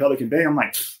was going to Pelican Bay, I'm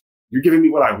like, you're giving me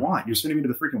what I want. You're sending me to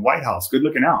the freaking White House. Good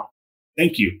looking out.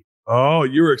 Thank you. Oh,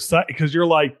 you were excited because you're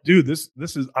like, dude, this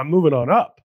is, I'm moving on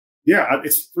up. Yeah,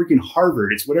 it's freaking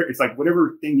Harvard. It's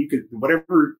whatever thing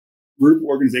whatever group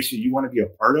organization you want to be a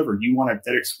part of, or you want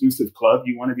that exclusive club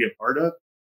you want to be a part of.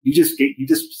 You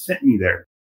just sent me there.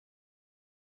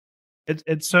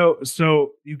 And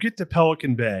so you get to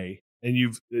Pelican Bay, and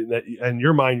in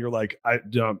your mind, you're like, I'm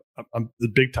the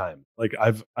big time. Like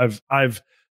I've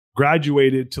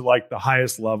graduated to like the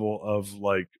highest level of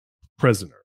like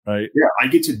prisoner. Right. Yeah, I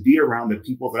get to be around the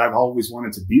people that I've always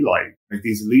wanted to be like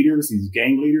these leaders, these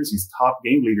gang leaders, these top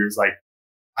gang leaders. Like,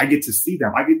 I get to see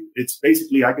them. I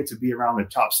get to be around the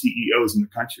top CEOs in the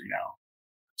country now.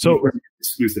 So it's an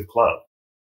exclusive club.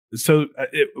 So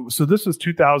this was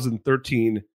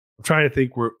 2013. I'm trying to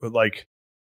think.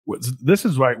 This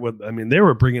is right. They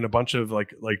were bringing a bunch of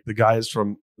like the guys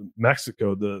from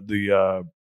Mexico.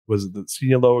 Was it the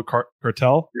Sinaloa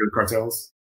cartel? Yeah, the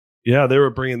cartels. Yeah, they were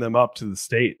bringing them up to the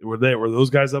state. Were those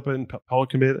guys up in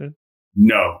Pelican Bay then?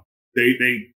 No, they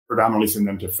predominantly send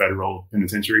them to federal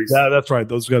penitentiaries. Yeah, that's right.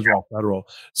 Those guys were all federal.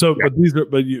 So, yeah.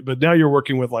 but now you're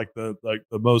working with like the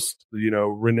most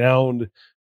renowned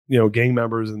gang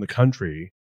members in the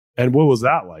country. And what was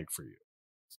that like for you?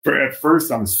 At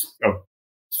first, I'm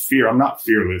not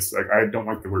fearless. Like, I don't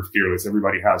like the word fearless. I believe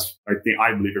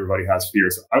everybody has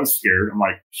fear. So I was scared. I'm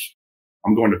like,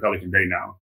 I'm going to Pelican Bay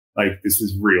now. Like, this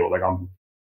is real. Like,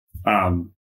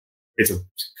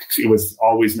 it was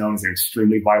always known as an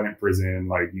extremely violent prison.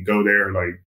 Like, you go there,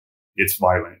 like, it's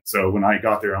violent. So when I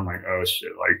got there, I'm like, oh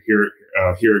shit, like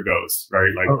here it goes.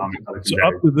 Right. Like, so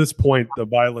up to this point, the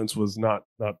violence was not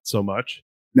so much.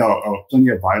 No, plenty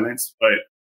of violence, but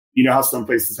you know how some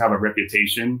places have a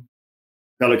reputation?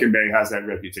 Pelican Bay has that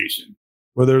reputation.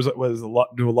 Well,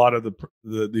 do a lot of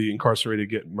the incarcerated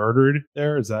get murdered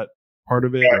there? Is that part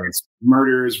of it? Yeah, it's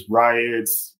murders,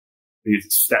 riots,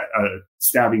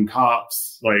 stabbing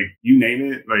cops, like, you name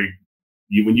it.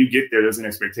 Like, when you get there, there's an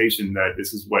expectation that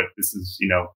this is.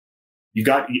 You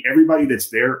got everybody that's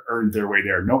there earned their way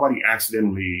there. Nobody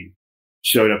accidentally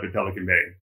showed up at Pelican Bay.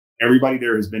 Everybody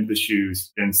there has been to the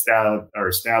SHUs, been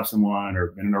stabbed someone,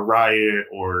 or been in a riot,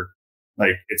 or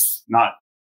like, it's not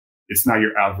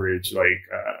your average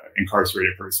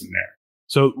incarcerated person there.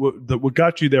 So what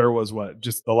got you there was what?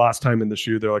 Just the last time in the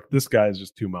SHU, they're like, this guy is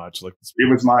just too much. Like, it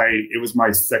was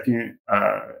my second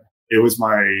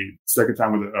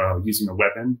time with using a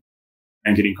weapon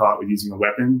and getting caught with using a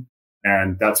weapon,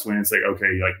 and that's when it's like,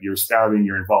 okay, like, you're stabbing,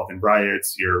 you're involved in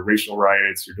riots, you're racial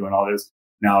riots, you're doing all this.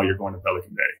 Now you're going to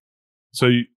Pelican Bay. So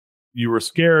you were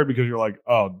scared because you're like,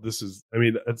 oh, this is. I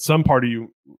mean, at some part of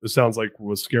you, it sounds like,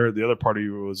 was scared. The other part of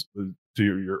you was, to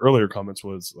your earlier comments,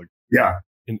 was like, yeah.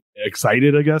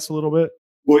 Excited, I guess, a little bit.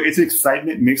 Well, it's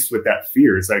excitement mixed with that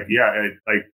fear. It's like,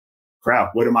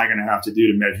 crap, what am I going to have to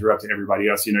do to measure up to everybody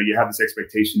else? You have this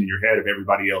expectation in your head of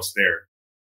everybody else there.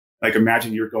 Like,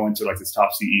 imagine you're going to like this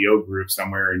top CEO group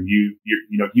somewhere, and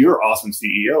you're an awesome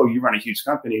CEO. You run a huge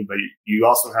company, but you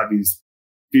also have these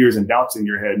fears and doubts in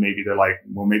your head. Maybe they're like,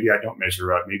 well, maybe I don't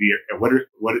measure up. Maybe what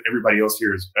everybody else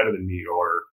here is better than me,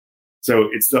 or so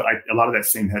it's a lot of that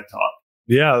same head talk.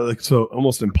 Yeah, like so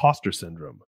almost imposter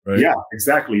syndrome, right? Yeah,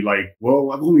 exactly. Like,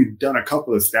 well, I've only done a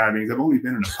couple of stabbings. I've only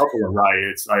been in a couple of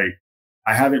riots. Like,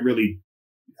 I haven't really,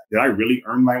 did I really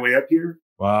earn my way up here?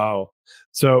 Wow.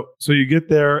 So you get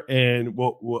there, and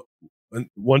and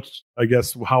once, I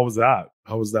guess, how was that?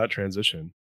 How was that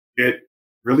transition? It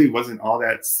really wasn't all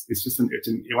that. It's just,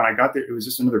 when I got there, it was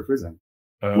just another prison.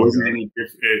 It wasn't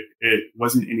it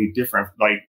wasn't any different.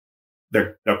 Like,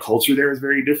 the culture there is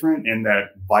very different, and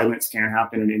that violence can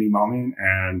happen at any moment.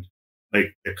 And like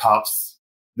the cops,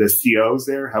 the COs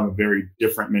there have a very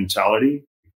different mentality.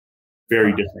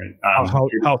 Very different.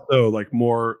 How so? Like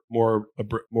more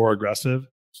aggressive?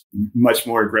 Much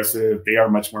more aggressive. They are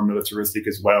much more militaristic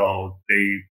as well.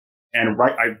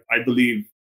 I believe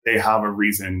they have a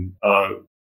reason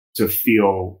to be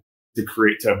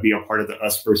a part of the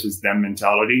us versus them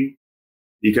mentality,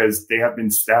 because they have been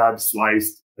stabbed,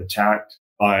 sliced, attacked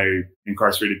by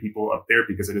incarcerated people up there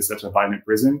because it is such a violent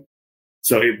prison.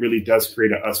 So it really does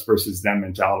create a us versus them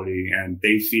mentality, and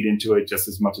they feed into it just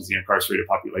as much as the incarcerated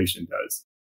population does.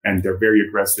 And they're very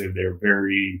aggressive. They're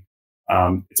very,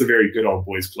 it's a very good old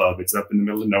boys club. It's up in the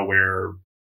middle of nowhere,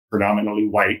 predominantly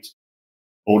white,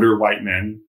 older white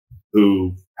men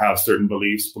who have certain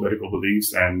beliefs, political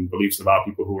beliefs, and beliefs about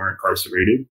people who are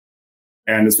incarcerated.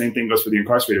 And the same thing goes for the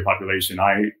incarcerated population.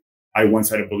 I once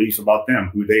had a belief about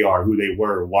them, who they are, who they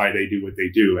were, why they do what they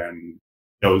do. And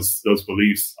those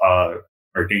beliefs are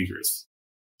dangerous.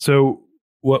 So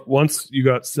once you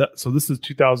got set, so this is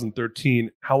 2013.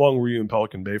 How long were you in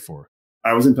Pelican Bay for?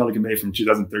 I was in Pelican Bay from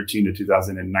 2013 to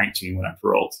 2019 when I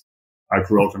paroled. I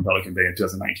paroled from Pelican Bay in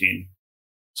 2019.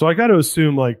 So I got to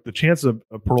assume like the chance of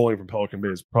paroling from Pelican Bay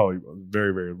is probably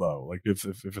very, very low. Like if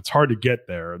it's hard to get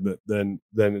there, then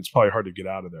it's probably hard to get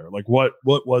out of there. Like what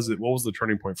was it? What was the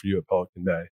turning point for you at Pelican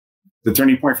Bay? The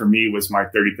turning point for me was my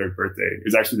 33rd birthday. It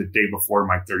was actually the day before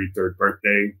my 33rd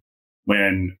birthday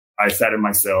when I sat in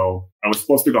my cell. I was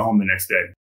supposed to go home the next day,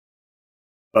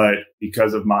 but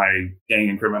because of my gang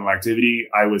and criminal activity,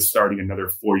 I was starting another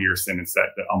 4-year sentence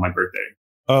on my birthday.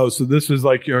 Oh, so this is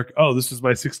like this is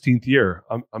my 16th year.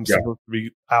 I'm supposed to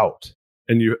be out.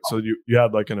 And you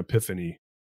had like an epiphany.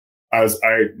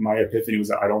 My epiphany was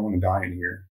that I don't want to die in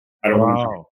here. I don't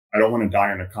want to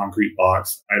die in a concrete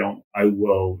box.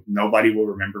 Nobody will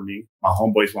remember me. My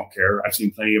homeboys won't care. I've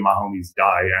seen plenty of my homies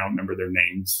die. I don't remember their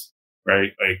names,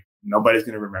 right? Like nobody's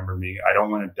going to remember me. I don't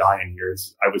want to die in here.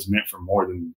 I was meant for more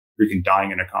than freaking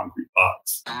dying in a concrete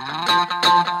box.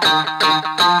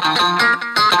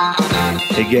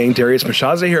 Hey gang, Darius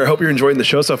Mashaze here. I hope you're enjoying the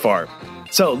show so far.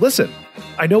 So listen,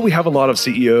 I know we have a lot of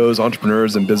CEOs,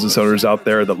 entrepreneurs, and business owners out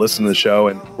there that listen to the show.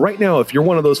 And right now, if you're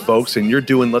one of those folks and you're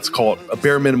doing, let's call it a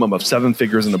bare minimum of 7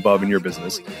 figures and above in your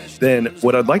business, then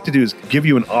what I'd like to do is give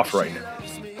you an offer right now.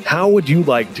 How would you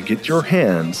like to get your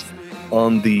hands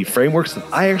on the frameworks that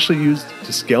I actually used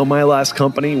to scale my last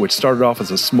company, which started off as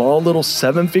a small little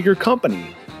 7-figure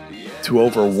company, to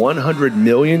over $100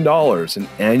 million in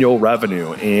annual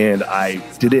revenue. And I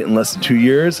did it in less than 2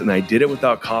 years, and I did it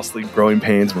without costly growing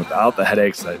pains, without the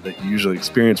headaches that you usually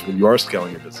experience when you are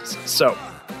scaling your businesses. So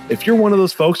if you're one of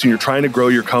those folks and you're trying to grow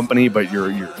your company, but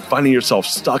you're finding yourself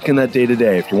stuck in that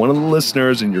day-to-day, if you're one of the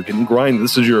listeners and you're getting grinded,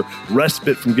 this is your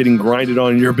respite from getting grinded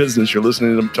on in your business, you're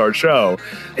listening to our show,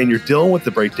 and you're dealing with the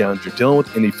breakdowns, you're dealing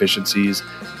with inefficiencies,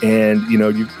 and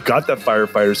you've got that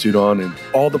firefighter suit on and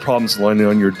all the problems lining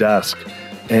on your desk,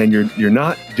 and you're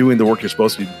not doing the work you're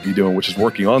supposed to be doing, which is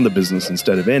working on the business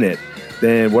instead of in it,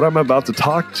 then what I'm about to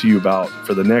talk to you about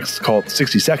for the next, call it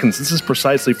 60 seconds, this is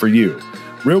precisely for you.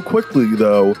 Real quickly,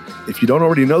 though, if you don't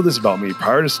already know this about me,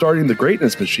 prior to starting the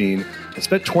Greatness Machine, I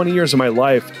spent 20 years of my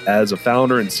life as a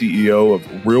founder and CEO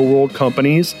of real-world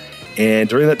companies. And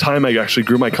during that time, I actually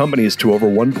grew my companies to over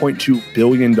 $1.2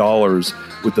 billion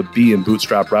with a B in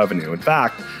bootstrap revenue. In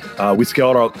fact, we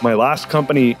scaled my last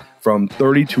company from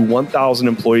 30 to 1,000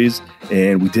 employees,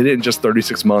 and we did it in just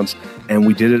 36 months. And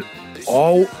we did it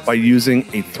all by using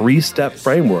a 3-step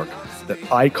framework that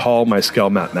I call my Scale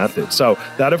Map method. So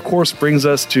that, of course, brings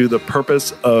us to the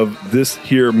purpose of this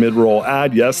here mid-roll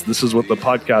ad. Yes, this is what the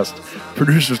podcast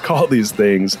producers call these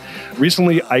things.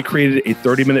 Recently, I created a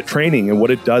 30-minute training, and what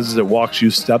it does is it walks you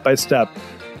step by step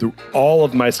through all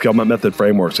of my Scale Map method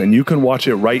frameworks. And you can watch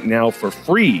it right now for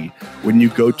free when you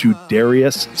go to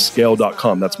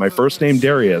DariusScale.com. That's my first name,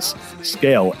 Darius,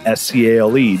 Scale,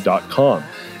 SCALE.com.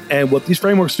 And what these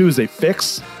frameworks do is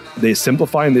they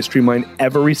simplify and they streamline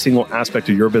every single aspect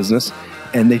of your business,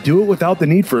 and they do it without the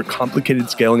need for complicated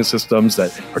scaling systems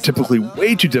that are typically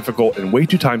way too difficult and way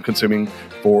too time consuming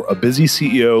for a busy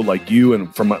CEO like you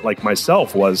and like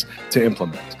myself was to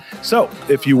implement. So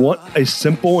if you want a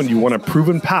simple and you want a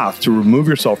proven path to remove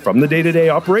yourself from the day-to-day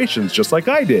operations, just like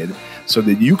I did, so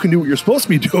that you can do what you're supposed to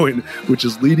be doing, which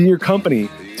is leading your company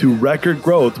to record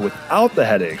growth without the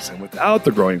headaches and without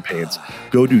the growing pains,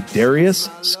 go to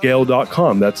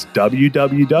DariusScale.com. That's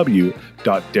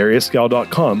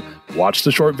www.DariusScale.com. Watch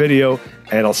the short video,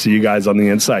 and I'll see you guys on the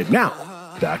inside.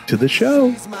 Now, back to the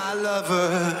show.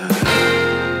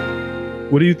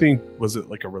 What do you think? Was it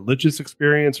like a religious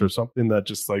experience or something that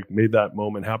just like made that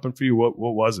moment happen for you? What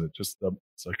was it? It's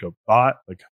like a thought?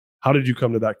 Like, how did you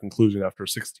come to that conclusion after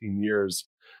 16 years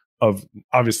of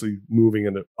obviously moving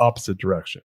in the opposite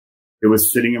direction? It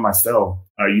was sitting in my cell.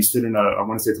 You sit in I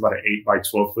want to say it's about an 8 by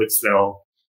 12 foot cell.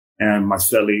 And my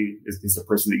cellie is the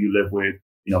person that you live with.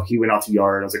 You know, he went out to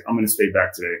yard. I was like, I'm going to stay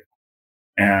back today.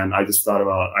 And I just thought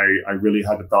about, I really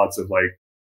had the thoughts of like,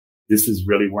 this is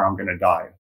really where I'm going to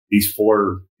die. These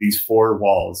four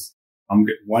walls.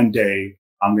 One day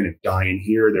I'm going to die in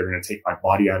here. They're going to take my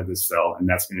body out of this cell, and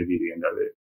that's going to be the end of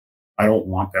it. I don't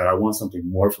want that. I want something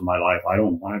more for my life. I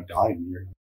don't want to die in here.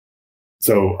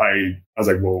 So I was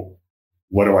like, well,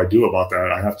 what do I do about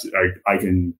that?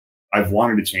 I've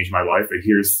wanted to change my life, but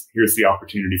here's the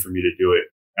opportunity for me to do it.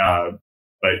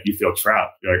 But you feel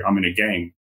trapped. You're like, I'm in a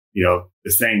gang. You know,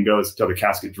 the saying goes till the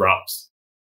casket drops.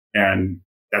 And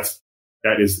that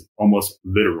is almost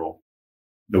literal.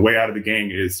 The way out of the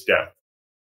gang is death.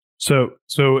 So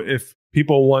if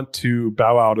people want to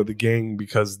bow out of the gang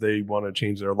because they want to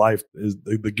change their life, is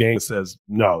the gang says,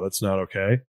 no, that's not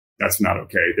okay? That's not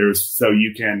okay. What's the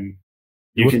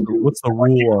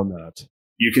rule on that?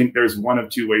 There's one of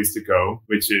two ways to go,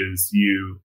 which is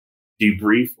you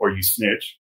debrief or you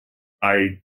snitch.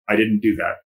 I didn't do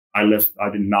that. I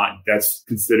did not. That's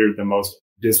considered the most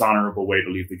dishonorable way to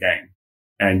leave the gang.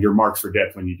 And you're marked for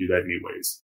death when you do that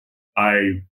anyways.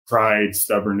 Pride,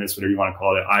 stubbornness, whatever you want to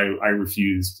call it. I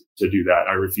refused to do that.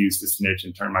 I refused to snitch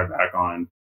and turn my back on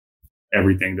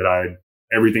everything I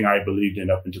believed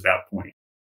in up until that point.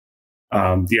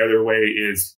 The other way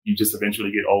is you just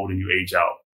eventually get old and you age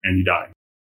out and you die.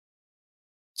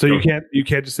 So you can't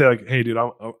just say like, hey dude, I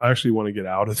actually want to get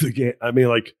out of the game. I mean,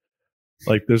 like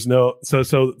there's no, so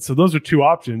those are two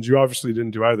options. You obviously didn't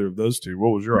do either of those two. What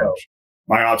was your option?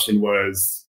 My option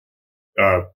was,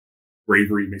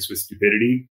 bravery mixed with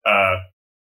stupidity,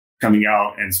 coming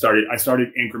out and I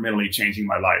started incrementally changing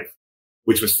my life,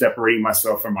 which was separating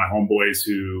myself from my homeboys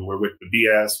who were with the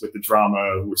BS, with the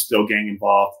drama, who were still gang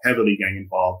involved, heavily gang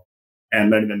involved, and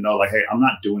letting them know like, hey, I'm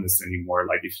not doing this anymore.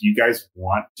 Like, if you guys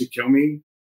want to kill me,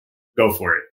 go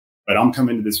for it. But I'm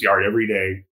coming to this yard every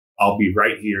day. I'll be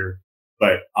right here,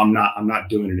 but I'm not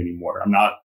doing it anymore. I'm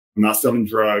not selling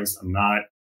drugs. I'm not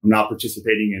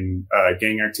participating in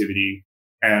gang activity.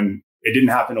 And it didn't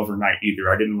happen overnight either.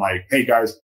 I didn't like, hey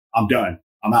guys, I'm done.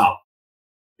 I'm out.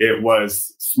 It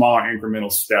was small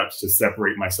incremental steps to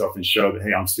separate myself and show that,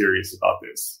 hey, I'm serious about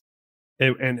this.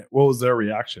 And what was their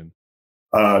reaction?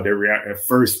 At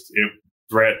first,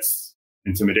 threats,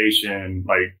 intimidation.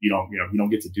 Like, you don't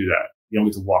get to do that. You don't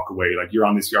get to walk away. Like, you're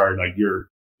on this yard. Like, you're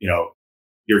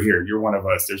here. You're one of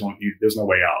us. There's no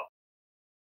way out.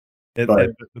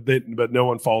 But no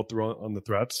one followed through on the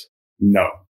threats.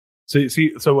 No. So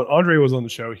when Andre was on the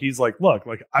show, he's like, look,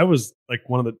 like I was like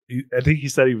one of the, I think he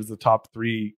said he was the top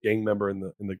 3 gang member in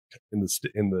the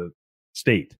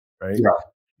state, right? Yeah.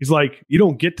 He's like, you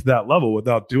don't get to that level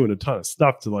without doing a ton of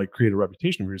stuff to like create a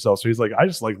reputation for yourself. So he's like, I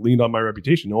just like leaned on my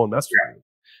reputation. No one messed with me.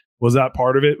 Was that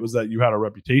part of it? Was that you had a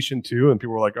reputation too? And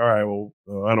people were like, all right, well,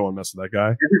 I don't want to mess with that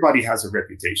guy. Everybody has a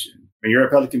reputation. When you're at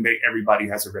Pelican Bay, everybody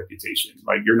has a reputation.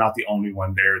 Like, you're not the only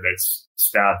one there that's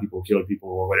stabbed people, killed people,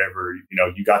 or whatever.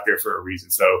 You got there for a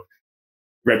reason. So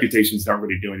reputations don't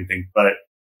really do anything. But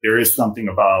there is something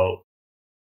about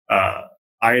I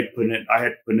had put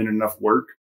in enough work,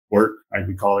 I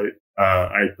would call it.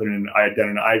 I had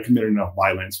committed enough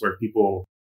violence where people.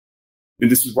 And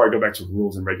this is where I go back to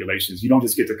rules and regulations. You don't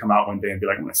just get to come out one day and be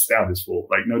like, I'm going to stab this fool.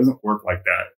 Like, no, it doesn't work like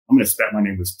that. I'm going to stab. My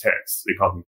name was Tex. They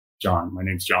called me John. My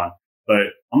name's John.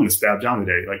 But I'm going to stab John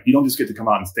today. Like, you don't just get to come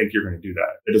out and think you're going to do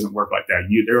that. It doesn't work like that.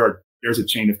 There's a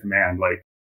chain of command. Like,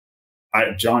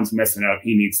 John's messing up.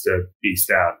 He needs to be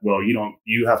stabbed. Well,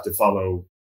 you have to follow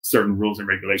certain rules and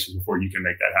regulations before you can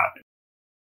make that happen.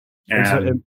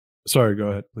 And sorry, go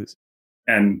ahead, please.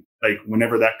 And like,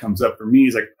 whenever that comes up for me,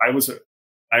 it's like,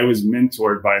 I was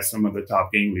mentored by some of the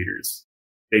top gang leaders.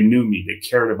 They knew me. They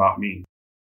cared about me.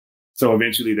 So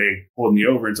eventually they pulled me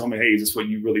over and told me, hey, is this what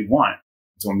you really want?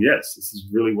 I told them, yes, this is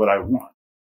really what I want.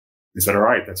 They said, all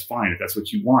right, that's fine. If that's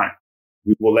what you want,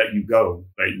 we will let you go.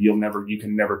 But you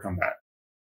can never come back.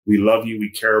 We love you. We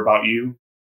care about you.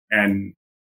 And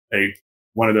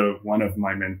one of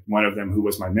them who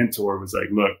was my mentor was like,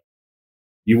 look,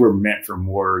 you were meant for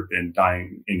more than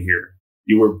dying in here.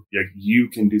 You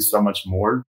can do so much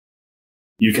more.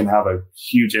 You can have a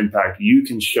huge impact. You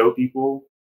can show people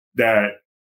that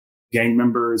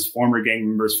former gang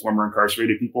members, former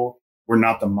incarcerated people, we're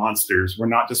not the monsters. We're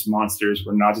not just monsters.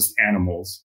 We're not just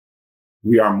animals.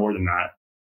 We are more than that.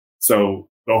 So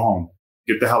go home,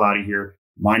 get the hell out of here,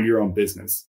 mind your own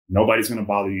business. Nobody's going to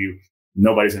bother you.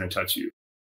 Nobody's going to touch you.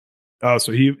 Oh,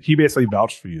 so he basically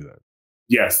vouched for you then.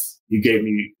 Yes. He gave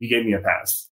me a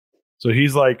pass. So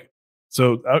he's like,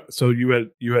 so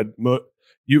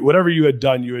whatever you had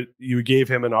done, you gave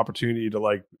him an opportunity to,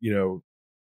 like,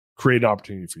 create an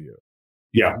opportunity for you.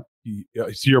 Yeah.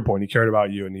 To your point, he cared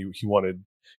about you, and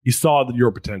he saw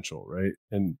your potential, right?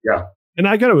 And yeah. And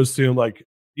I got to assume, like,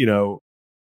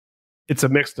 it's a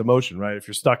mixed emotion, right? If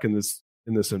you're stuck in this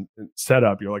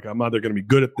setup, you're like, I'm either going to be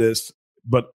good at this,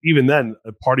 but even then,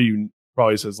 a part of you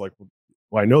probably says, like,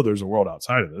 well, I know there's a world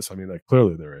outside of this. I mean, like,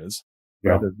 clearly there is.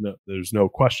 Yeah. Right? There's no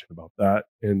question about that,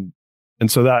 and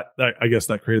so that I guess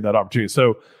that created that opportunity.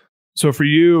 So for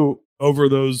you, over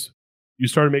those, you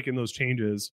started making those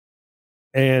changes,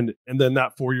 and then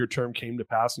that 4-year term came to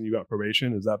pass, and you got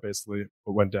probation. Is that basically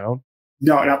what went down?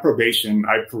 No, not probation.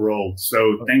 I paroled.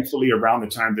 So Thankfully, around the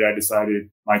time that I decided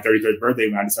my 33rd birthday,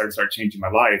 when I decided to start changing my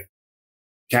life,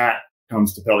 Kat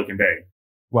comes to Pelican Bay.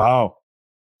 Wow.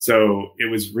 So it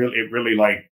really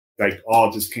like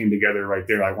all just came together right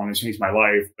there. I want to change my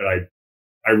life, but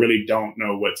I really don't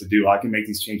know what to do. I can make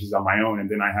these changes on my own. And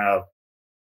then I have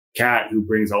Kat, who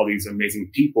brings all these amazing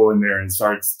people in there and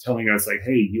starts telling us, like,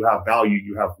 hey, you have value,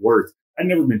 you have worth. I'd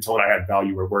never been told I had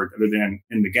value or worth other than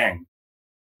in the gang.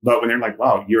 But when they're like,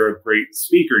 wow, you're a great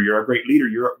speaker, you're a great leader,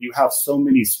 you have so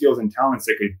many skills and talents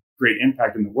that could create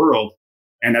impact in the world.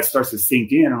 And that starts to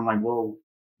sink in. I'm like, well,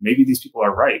 maybe these people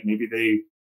are right. Maybe they,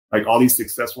 like, all these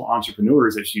successful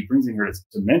entrepreneurs that she brings in here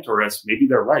to mentor us, maybe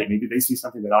they're right. Maybe they see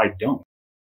something that I don't.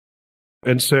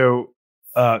 And so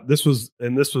this was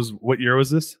what year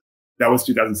was this? That was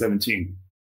 2017.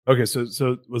 Okay,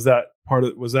 so was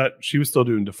that she was still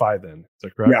doing Defy then? Is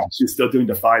that correct? Yeah, she was still doing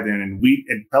Defy then. And we,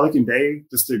 in Pelican Bay,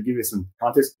 just to give you some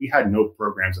context, we had no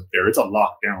programs up there. It's a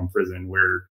lockdown prison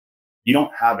where you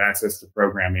don't have access to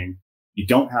programming. You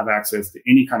don't have access to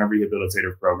any kind of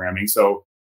rehabilitative programming. So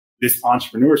this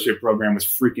entrepreneurship program was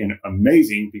freaking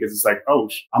amazing because it's like, oh,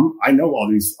 I know all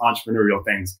these entrepreneurial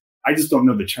things. I just don't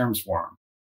know the terms for them.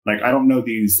 Like, I don't know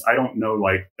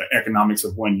like the economics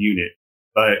of one unit,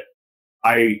 but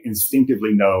I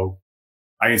instinctively know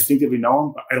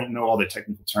them, but I don't know all the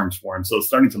technical terms for them. So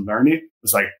starting to learn it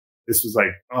was like, this was like,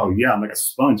 oh yeah, I'm like a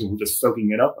sponge and we're just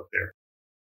soaking it up there.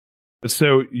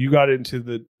 So you got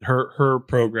into her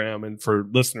program, and for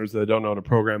listeners that don't know what a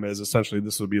program is, essentially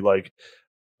this would be like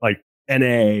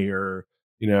NA or,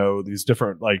 these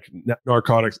different like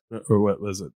narcotics, or what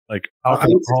was it? Like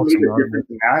alcohol.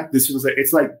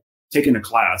 It's like taking a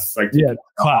class.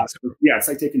 Class. Yeah, it's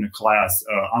like taking a class,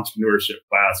 entrepreneurship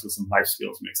class with some life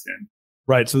skills mixed in.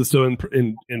 Right. So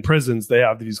in prisons, they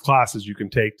have these classes you can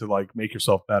take to, like, make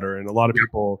yourself better. And a lot of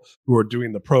people who are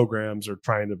doing the programs are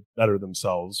trying to better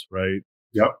themselves. Right.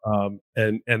 Yep.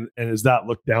 And is that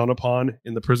looked down upon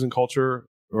in the prison culture,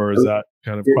 or is that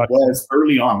kind of? It was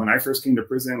early on when I first came to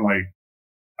prison. Like,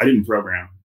 I didn't program,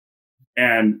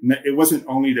 and it wasn't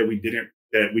only that we didn't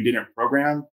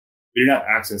program. We didn't have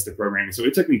access to programming. So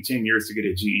it took me 10 years to get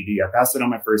a GED. I passed it on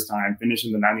my first time, finished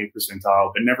in the 98th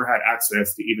percentile, but never had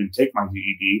access to even take my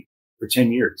GED for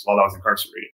 10 years while I was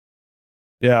incarcerated.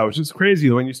 Yeah, which is crazy.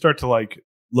 When you start to, like,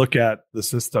 look at the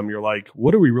system, you're like,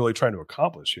 what are we really trying to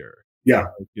accomplish here? Yeah.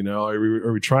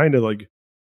 Are we trying to like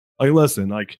listen,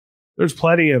 like, there's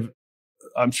plenty of,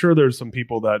 I'm sure there's some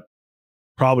people that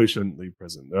probably shouldn't leave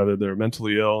prison. Either they're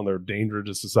mentally ill and they're a danger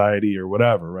to society or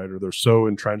whatever, right? Or they're so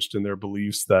entrenched in their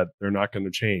beliefs that they're not going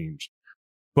to change.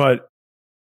 But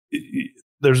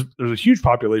there's a huge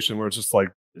population where it's just like,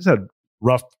 they just had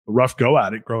rough go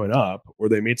at it growing up, or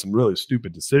they made some really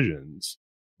stupid decisions.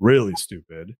 Really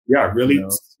stupid. Yeah, really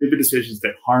stupid decisions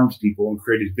that harmed people and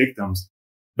created victims.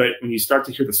 But when you start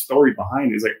to hear the story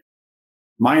behind it, it's like,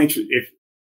 my interest, if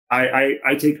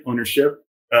I take ownership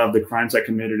of the crimes I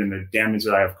committed and the damage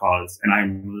that I have caused, and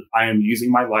I am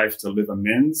using my life to live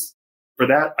amends for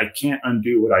that. I can't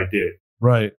undo what I did.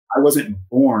 Right. I wasn't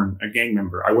born a gang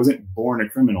member. I wasn't born a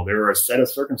criminal. There were a set of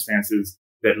circumstances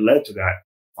that led to that.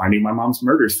 Finding my mom's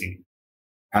murder scene,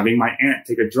 having my aunt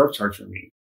take a drug charge from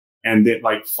me, and then,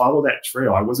 like, follow that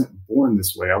trail. I wasn't born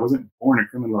this way. I wasn't born a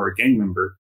criminal or a gang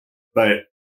member, but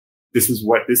this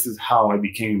is how I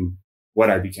became what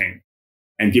I became.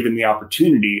 And given the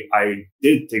opportunity, I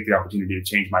did take the opportunity to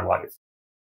change my life.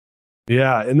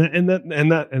 Yeah. And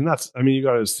that's, I mean, you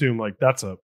got to assume like it's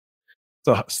a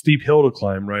steep hill to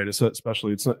climb, right?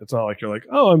 Especially it's not like you're like,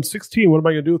 oh, I'm 16. What am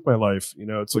I going to do with my life? You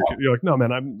know, it's like, you're like, no,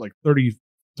 man, I'm like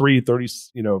 33, 30,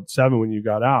 7 when you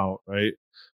got out, right?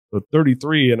 So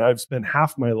 33, and I've spent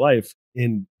half my life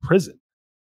in prison,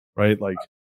 right? Like,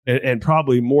 and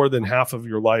probably more than half of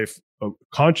your life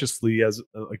consciously as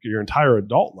like your entire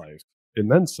adult life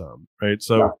and then some, right?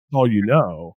 So all you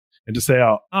know, and to say,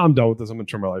 oh, I'm done with this, I'm going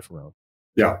to turn my life around.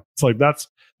 Yeah. It's like, that's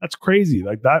crazy.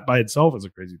 Like that by itself is a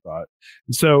crazy thought.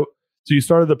 And so you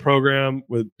started the program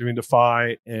with doing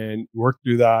Defy and worked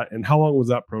through that. And how long was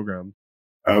that program?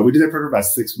 We did that program about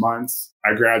 6 months.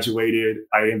 I graduated.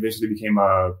 I eventually became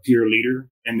a peer leader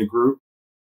in the group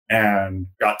and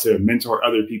got to mentor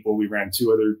other people. We ran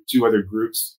two other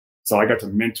groups. So I got to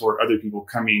mentor other people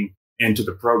coming into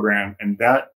the program. And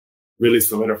that really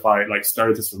started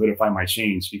to solidify my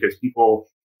change, because people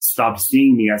stopped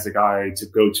seeing me as a guy to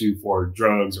go to for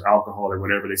drugs or alcohol or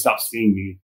whatever. They stopped seeing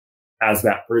me as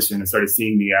that person and started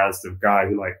seeing me as the guy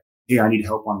who like, hey, I need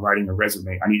help on writing a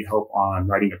resume. I need help on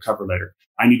writing a cover letter.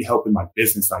 I need help in my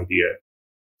business idea.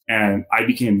 And I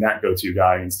became that go-to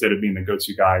guy instead of being the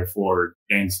go-to guy for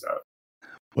gang stuff.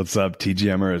 What's up,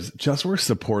 TGMers? JustWorks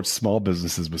supports small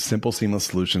businesses with simple, seamless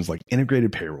solutions like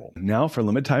integrated payroll. Now, for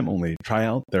limited time only, try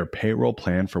out their payroll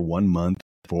plan for 1 month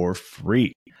for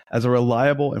free. As a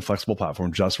reliable and flexible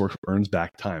platform, JustWorks earns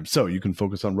back time, so you can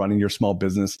focus on running your small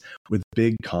business with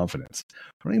big confidence.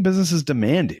 Running a business is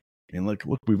demanding. And look,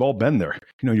 we've all been there.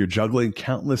 You know, you're juggling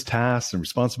countless tasks and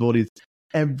responsibilities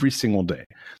every single day.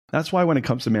 That's why when it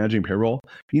comes to managing payroll,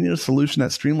 you need a solution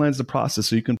that streamlines the process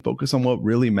so you can focus on what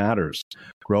really matters,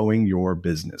 growing your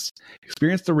business.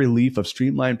 Experience the relief of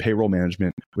streamlined payroll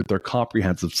management with their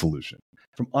comprehensive solution.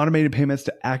 From automated payments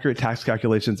to accurate tax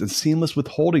calculations and seamless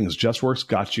withholdings, JustWorks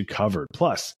got you covered.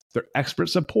 Plus, their expert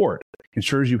support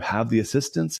ensures you have the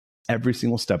assistance every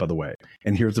single step of the way.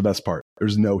 And here's the best part.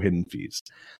 There's no hidden fees.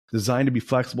 Designed to be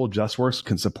flexible, JustWorks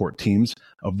can support teams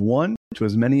of 1 to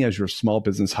as many as your small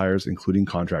business hires, including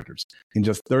contractors. In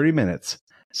just 30 minutes,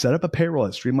 set up a payroll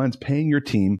that streamlines paying your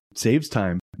team, saves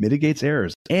time, mitigates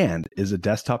errors, and is a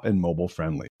desktop and mobile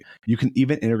friendly. You can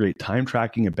even integrate time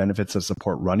tracking and benefits that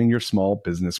support running your small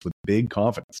business with big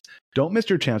confidence. Don't miss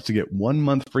your chance to get 1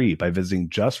 month free by visiting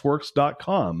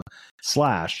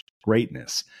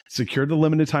justworks.com/greatness. Secure the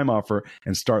limited time offer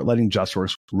and start letting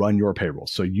JustWorks run your payroll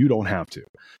so you don't have to.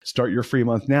 Start your free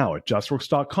month now at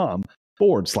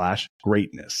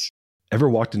justworks.com/greatness. Ever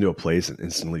walked into a place and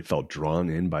instantly felt drawn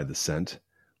in by the scent?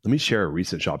 Let me share a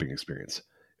recent shopping experience.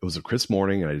 It was a crisp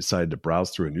morning and I decided to browse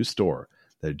through a new store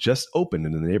that had just opened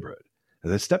in the neighborhood.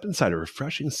 As I stepped inside, a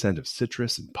refreshing scent of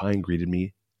citrus and pine greeted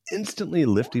me, instantly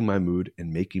lifting my mood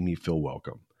and making me feel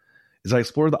welcome. As I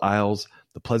explored the aisles,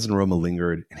 the pleasant aroma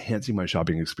lingered, enhancing my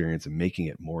shopping experience and making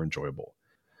it more enjoyable.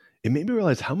 It made me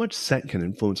realize how much scent can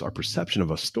influence our perception of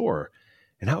a store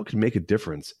and how it can make a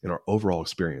difference in our overall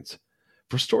experience.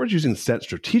 For stores using scent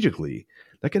strategically,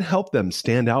 that can help them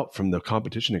stand out from the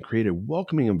competition and create a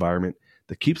welcoming environment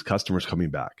that keeps customers coming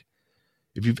back.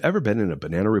 If you've ever been in a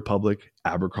Banana Republic,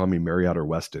 Abercrombie, Marriott, or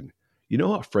Weston, you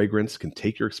know how fragrance can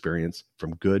take your experience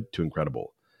from good to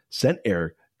incredible. Scent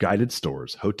Air guided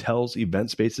stores, hotels,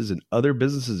 event spaces, and other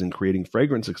businesses in creating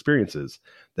fragrance experiences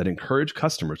that encourage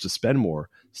customers to spend more,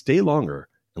 stay longer,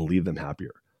 and leave them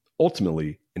happier,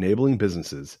 ultimately enabling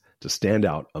businesses to stand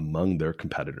out among their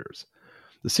competitors.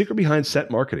 The secret behind scent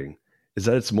marketing is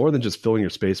that it's more than just filling your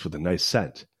space with a nice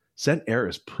scent. Scent Air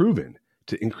is proven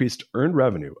to increase earned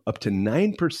revenue up to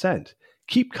 9%,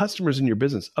 keep customers in your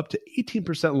business up to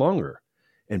 18% longer,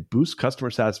 and boost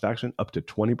customer satisfaction up to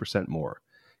 20% more.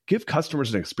 Give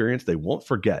customers an experience they won't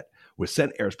forget with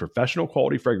Scent Air's professional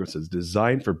quality fragrances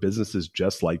designed for businesses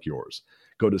just like yours.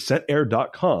 Go to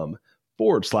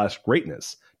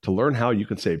scentair.com/greatness to learn how you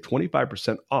can save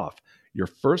 25% off your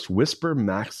first Whisper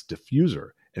Max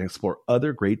diffuser and explore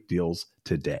other great deals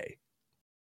today.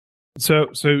 So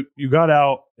you got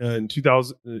out in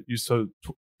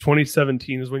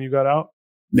 2017 is when you got out?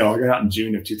 No, I got out in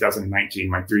June of 2019.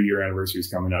 My 3-year anniversary is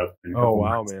coming up. Oh,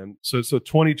 wow, man. So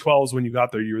 2012 is when you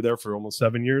got there. You were there for almost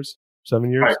 7 years? 7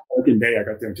 years? Second day, I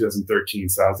got there in 2013.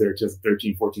 So I was there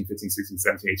 2013, 14, 15, 16,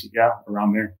 17, 18. Yeah,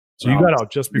 around there. So you got out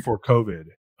just before COVID.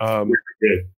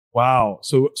 Did. Wow.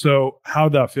 So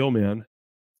how'd that feel, man?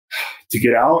 To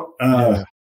get out?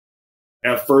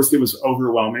 At first, it was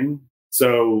overwhelming.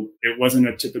 So it wasn't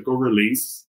a typical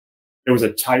release. There was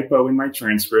a typo in my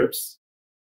transcripts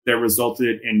that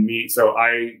resulted in me. So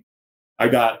I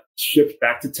got shipped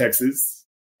back to Texas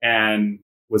and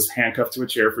was handcuffed to a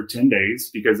chair for 10 days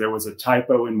because there was a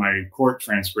typo in my court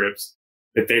transcripts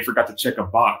that they forgot to check a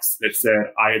box that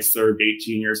said I had served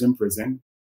 18 years in prison.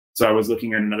 So I was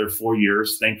looking at another 4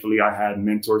 years. Thankfully, I had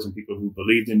mentors and people who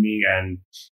believed in me and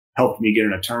helped me get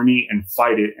an attorney and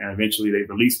fight it. And eventually they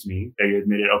released me. They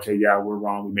admitted, okay, yeah, we're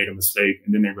wrong. We made a mistake.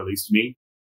 And then they released me.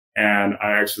 And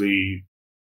I actually,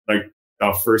 like,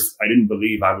 first, I didn't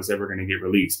believe I was ever going to get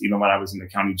released. Even when I was in the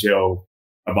county jail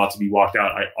about to be walked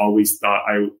out, I always thought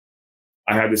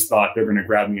I had this thought, they're going to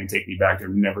grab me and take me back. They're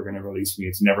never going to release me.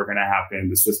 It's never going to happen.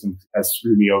 The system has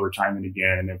screwed me over time and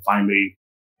again. And finally,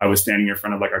 I was standing in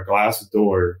front of like a glass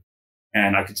door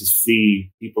and I could just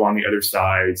see people on the other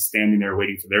side standing there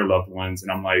waiting for their loved ones.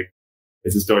 And I'm like,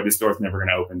 this door's never going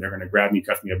to open. They're going to grab me,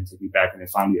 cuff me up and take me back. And then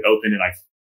finally it opened and I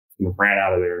ran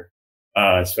out of there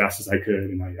as fast as I could.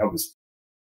 And I was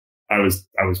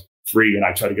free and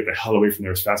I tried to get the hell away from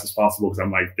there as fast as possible because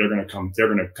I'm like, they're going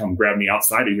to come grab me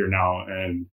outside of here now.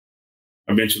 And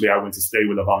eventually I went to stay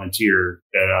with a volunteer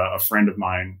that a friend of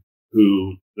mine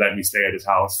who let me stay at his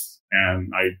house.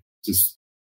 And I just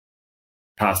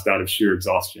passed out of sheer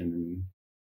exhaustion and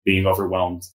being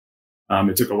overwhelmed.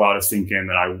 It took a while to sink in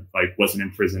that I wasn't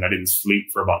in prison. I didn't sleep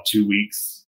for about 2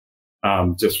 weeks. I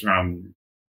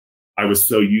was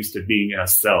so used to being in a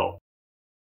cell.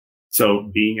 So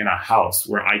being in a house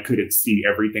where I couldn't see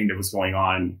everything that was going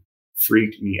on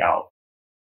freaked me out.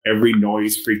 Every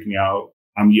noise freaked me out.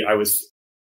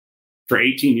 For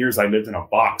 18 years, I lived in a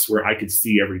box where I could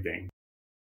see everything.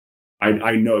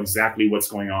 I know exactly what's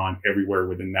going on everywhere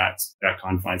within that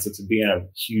confines. So to be in a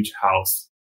huge house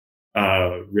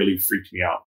really freaked me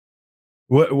out.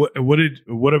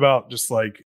 What about just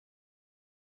like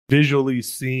visually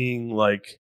seeing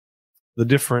like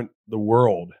the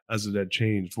world as it had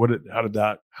changed?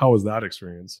 How was that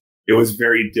experience? It was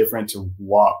very different to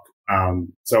walk.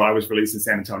 So I was released in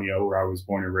San Antonio where I was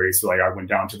born and raised. So like I went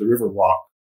down to the river walk,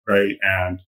 right?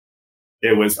 And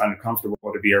it was uncomfortable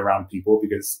to be around people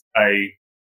because I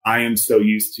was so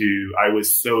used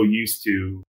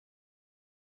to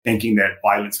thinking that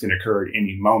violence can occur at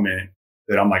any moment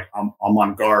that I'm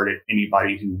on guard at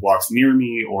anybody who walks near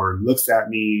me or looks at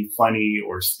me funny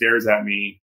or stares at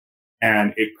me.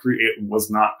 And it was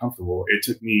not comfortable. It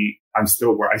took me, I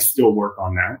still work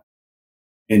on that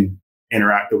and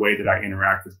interact the way that I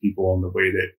interact with people and the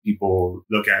way that people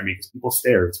look at me because people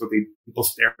stare. It's what people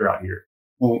stare out here.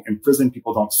 Well, in prison,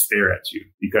 people don't stare at you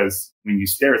because when you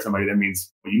stare at somebody, that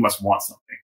means you must want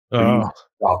something. Oh,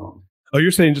 problem. Oh, you're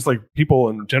saying just like people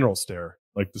in general stare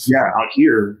like this? Yeah, out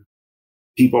here,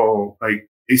 people like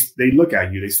they look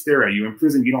at you, they stare at you. In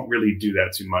prison, you don't really do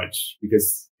that too much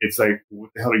because it's like, what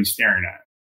the hell are you staring at?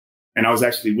 And I was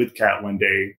actually with Kat one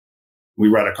day. We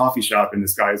were at a coffee shop and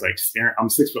this guy's like staring. I'm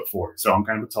 6'4", so I'm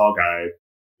kind of a tall guy.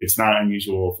 It's not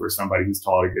unusual for somebody who's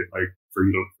tall to get for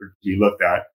you to be looked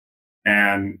at.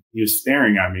 And he was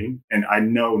staring at me. And I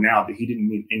know now that he didn't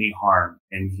mean any harm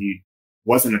and he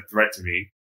wasn't a threat to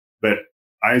me. But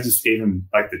I just gave him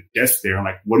like the death stare. I'm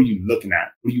like, what are you looking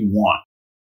at? What do you want?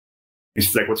 And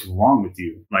she's like, what's wrong with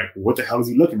you? I'm like, what the hell is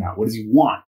he looking at? What does he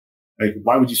want? Like,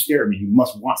 why would you stare at me? You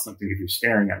must want something if you're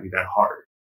staring at me that hard.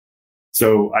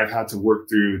 So I've had to work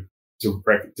through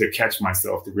to catch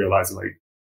myself to realize like,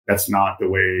 that's not the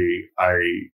way I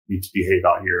need to behave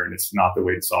out here. And it's not the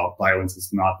way to solve violence.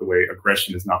 It's not the way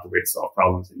aggression is not the way to solve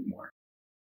problems anymore.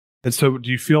 And so do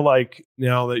you feel like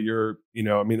now that you're,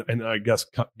 and I guess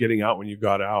getting out when you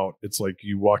got out, it's like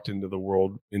you walked into the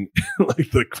world in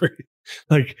like the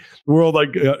world,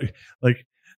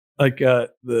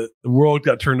 the world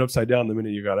got turned upside down the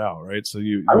minute you got out, right? So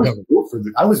I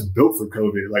was built for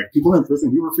COVID. Like people in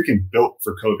prison, we were freaking built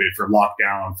for COVID, for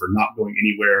lockdown, for not going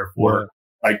anywhere, for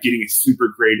like getting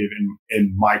super creative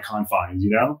in my confines, you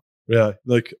know? Yeah.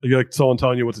 Like someone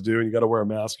telling you what to do and you got to wear a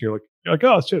mask. You're like,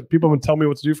 oh shit, people have been telling me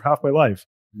what to do for half my life.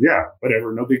 Yeah.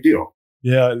 Whatever. No big deal.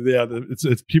 Yeah. Yeah.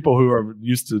 It's people who are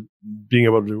used to being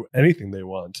able to do anything they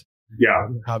want. Yeah.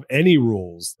 Have any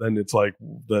rules, then it's like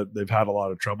that they've had a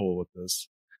lot of trouble with this.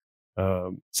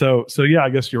 So yeah, I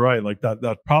guess you're right. Like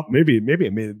that maybe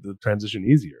it made the transition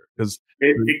easier because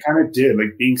it kind of did.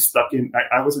 Like being stuck in,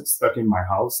 I wasn't stuck in my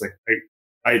house. Like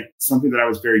something that I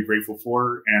was very grateful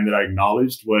for and that I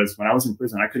acknowledged was when I was in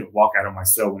prison, I couldn't walk out of my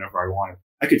cell whenever I wanted.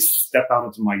 I could step out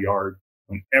into my yard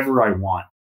whenever I want.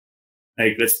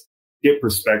 Like let's get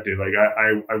perspective. Like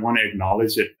I want to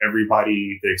acknowledge that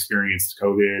everybody that experienced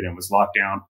COVID and was locked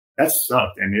down, that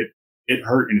sucked and it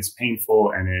hurt and it's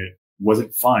painful and it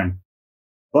wasn't fun.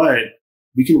 But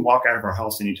we can walk out of our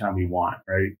house anytime we want,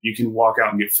 right? You can walk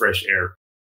out and get fresh air.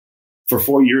 For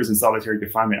 4 years in solitary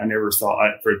confinement, I never saw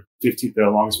the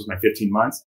longest was my 15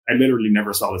 months. I literally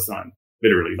never saw the sun.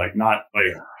 Literally, like not like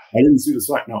I didn't see the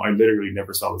sun. No, I literally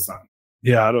never saw the sun.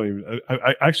 Yeah, I don't even.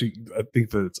 I actually I think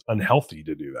that it's unhealthy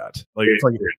to do that. Like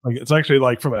it's actually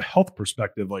like from a health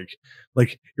perspective, like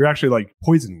you're actually like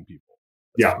poisoning people.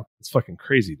 It's fucking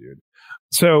crazy, dude.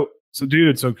 So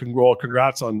dude,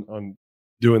 congrats on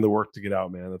doing the work to get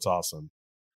out, man. That's awesome,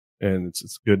 and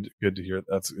it's good to hear.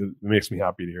 It makes me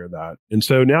happy to hear that. And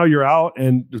so now you're out,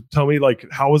 and tell me like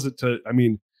how was it to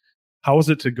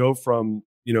go from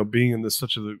being in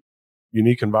such a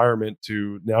unique environment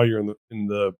to now you're in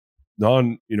the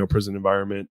non prison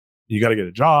environment. You got to get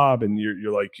a job, and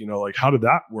you're like like how did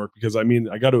that work? Because I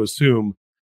got to assume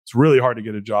it's really hard to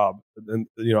get a job, and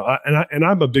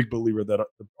I'm a big believer that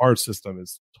our system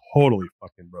is totally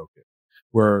fucking broken.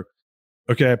 Where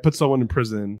okay, I put someone in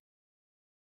prison,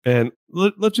 and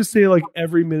let's just say like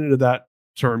every minute of that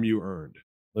term you earned.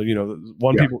 Like,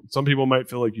 some people might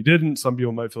feel like you didn't. Some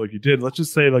people might feel like you did. Let's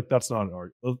just say like let's not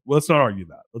argue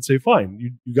that. Let's say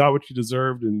fine, you got what you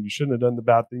deserved, and you shouldn't have done the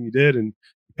bad thing you did, and you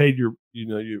paid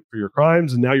for your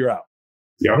crimes, and now you're out.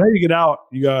 Yeah. Now you get out,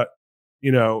 you got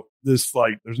this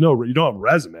like you don't have a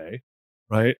resume,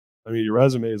 right? I mean, your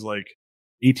resume is like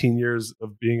 18 years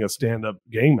of being a stand-up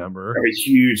gang member. I have a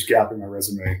huge gap in my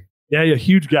resume. Yeah,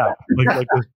 huge gap.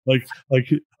 like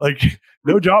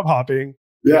no job hopping.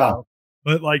 Yeah.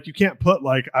 But like you can't put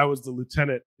like I was the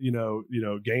lieutenant,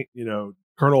 gang,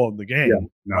 colonel of the gang. Yeah,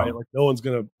 no. Right? Like no one's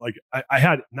gonna like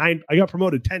I got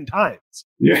promoted 10 times.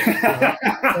 Yeah.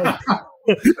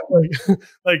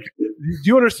 like do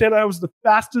you understand I was the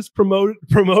fastest promoted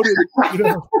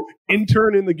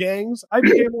intern in the gangs? I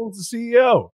became almost the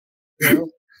CEO.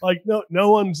 Like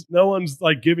no one's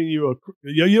like giving you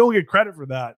you don't get credit for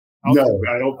that. No,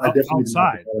 I don't. I definitely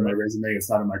outside don't my resume. It's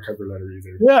not in my cover letter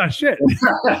either. Yeah, shit.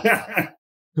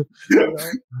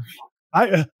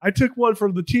 I took one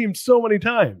for the team so many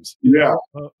times. Yeah.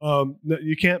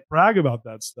 You can't brag about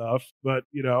that stuff, but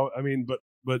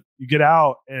but you get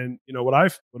out, and what I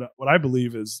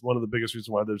believe is one of the biggest reasons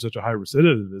why there's such a high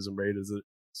recidivism rate is that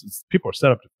people are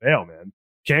set up to fail. Man,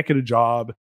 can't get a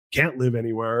job, can't live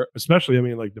anywhere. Especially,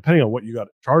 like depending on what you got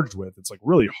charged with, it's like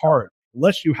really hard.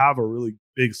 Unless you have a really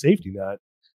big safety net,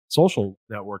 social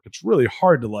network, it's really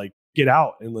hard to like get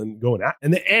out and then go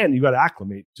and you got to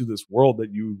acclimate to this world that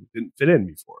you didn't fit in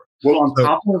before. Well, on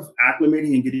top of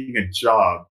acclimating and getting a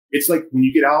job, it's like when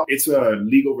you get out, it's a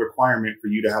legal requirement for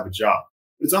you to have a job.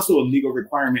 But it's also a legal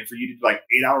requirement for you to do like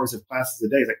 8 hours of classes a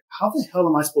day. It's like, how the hell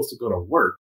am I supposed to go to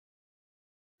work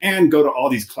and go to all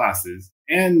these classes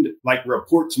and like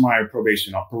report to my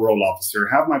parole officer,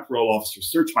 have my parole officer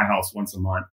search my house once a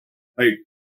month? Like,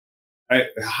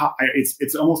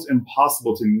 it's almost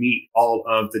impossible to meet all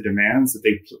of the demands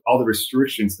all the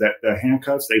restrictions that the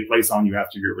handcuffs they place on you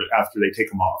after they take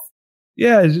them off.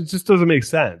 Yeah, it just doesn't make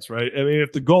sense, right?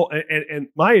 If the goal and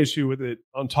my issue with it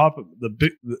on top of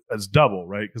as double,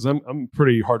 right? Because I'm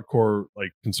pretty hardcore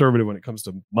like conservative when it comes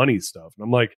to money stuff, and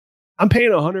I'm like, I'm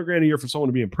paying $100,000 a year for someone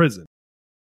to be in prison,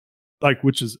 like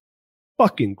which is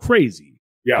fucking crazy.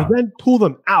 Yeah, to then pull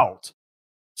them out.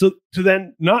 So to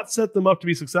then not set them up to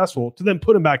be successful, to then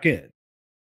put them back in.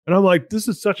 And I'm like, this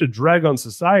is such a drag on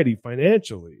society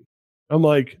financially. I'm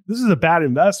like, this is a bad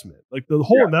investment. Like the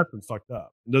whole investment's fucked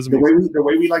up. It doesn't make sense. The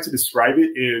way we like to describe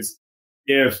it is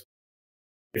if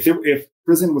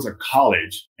prison was a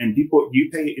college and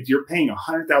if you're paying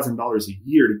 $100,000 a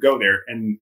year to go there,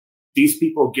 and these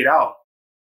people get out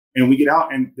and we get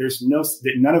out and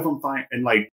none of them find, and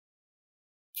like,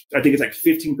 I think it's like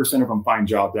 15% of them find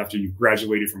jobs after you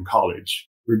graduated from college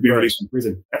or be released from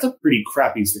prison. That's a pretty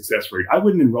crappy success rate. I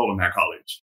wouldn't enroll in that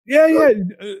college. Yeah.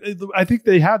 I think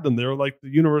they had them. They were like the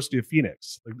University of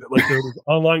Phoenix, like they were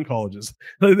online colleges.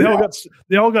 They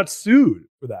all got sued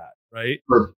for that, right?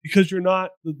 Sure. Because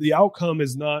the outcome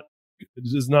is not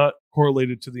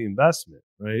correlated to the investment,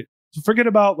 right? So forget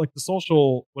about like the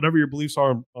social, whatever your beliefs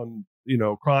are on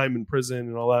crime and prison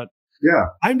and all that. Yeah.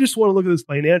 I just want to look at this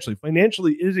financially.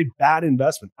 Financially, it is a bad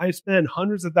investment. I spend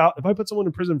hundreds of thousands. If I put someone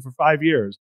in prison for 5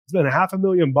 years, I spend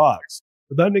 $500,000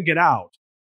 for them to get out,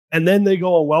 and then they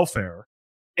go on welfare,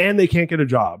 and they can't get a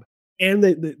job, and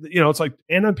they it's like,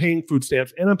 and I'm paying food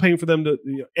stamps, and I'm paying for them to,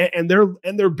 and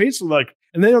they're basically like,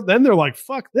 and then they're like,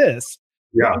 fuck this.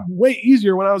 Yeah. It was way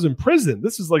easier when I was in prison.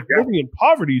 This is like living in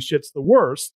poverty. Shit's the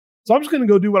worst. So I'm just going to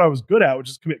go do what I was good at, which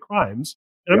is commit crimes,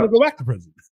 and I'm going to go back to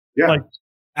prison. Yeah. Like,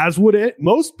 as would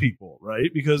most people, right?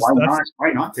 Because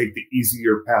why not take the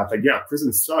easier path? Like, yeah,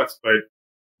 prison sucks, but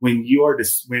when you're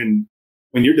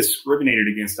discriminated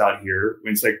against out here,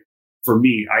 when it's like, for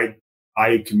me,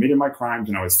 I committed my crimes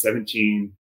when I was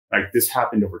 17. Like, this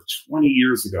happened over 20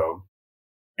 years ago,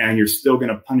 and you're still going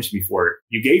to punish me for it.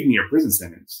 You gave me a prison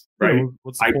sentence, right?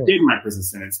 Yeah, I did my prison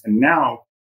sentence, and now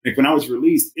Like when I was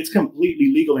released, it's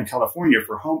completely legal in California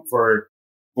for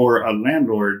a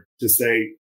landlord to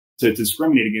say, to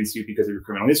discriminate against you because of your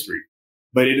criminal history.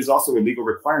 But it is also a legal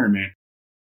requirement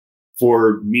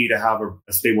for me to have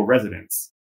a stable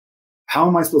residence. How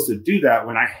am I supposed to do that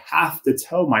when I have to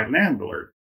tell my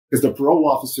landlord? Because the parole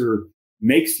officer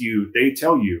they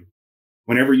tell you,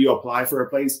 whenever you apply for a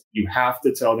place, you have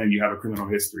to tell them you have a criminal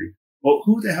history. Well,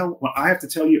 who the hell, when I have to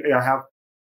tell you, hey, I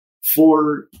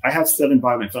have 7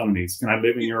 violent felonies. Can I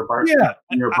live in your apartment? Yeah.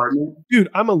 In your apartment? Dude,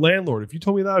 I'm a landlord. If you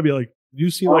told me that, I'd be like, you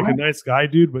seem like a nice guy,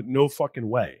 dude, but no fucking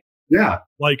way. Yeah.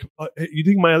 Like, you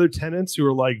think my other tenants who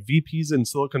are like VPs in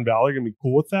Silicon Valley are going to be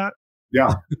cool with that?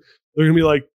 Yeah. They're going to be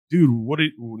like, dude,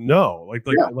 no.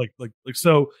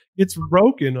 So it's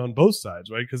broken on both sides,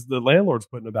 right? Because the landlord's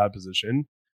put in a bad position,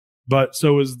 but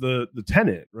so is the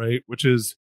tenant, right? Which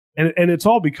is, and it's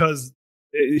all because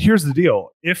here's the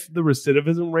deal. If the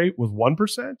recidivism rate was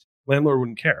 1%, landlord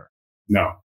wouldn't care.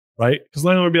 No. Right? Because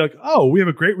landlord would be like, oh, we have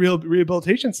a great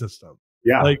rehabilitation system.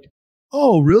 Yeah. Like,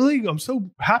 oh, really? I'm so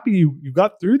happy you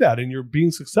got through that and you're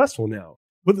being successful now.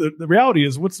 But the reality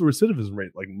is, what's the recidivism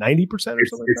rate? Like 90% or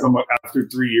something? It's almost, after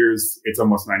 3 years, it's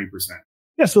almost 90%.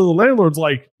 Yeah. So the landlord's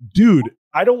like, dude,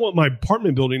 I don't want my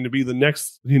apartment building to be the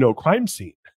next, crime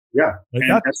scene. Yeah.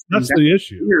 Like that's the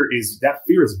issue. That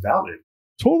fear is valid.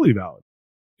 Totally valid.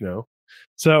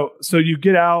 So you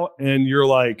get out and you're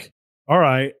like, all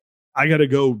right, I got to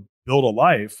go build a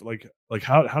life. Like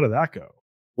how did that go?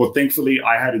 Well, thankfully,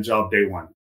 I had a job day one.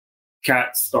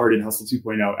 Kat started Hustle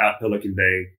 2.0 at Pelican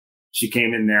Bay. She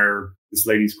came in there. This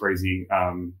lady's crazy,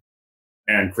 and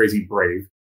crazy brave,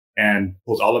 and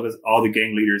pulls all the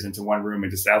gang leaders into one room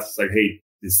and just asks us like, "Hey,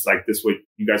 is this what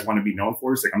you guys want to be known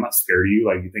for?" It's like, I'm not scared of you.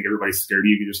 Like, you think everybody's scared of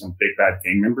you? You're just some big bad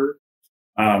gang member.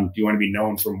 Do you want to be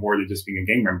known for more than just being a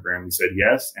gang member? And we said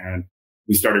yes, and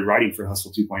we started writing for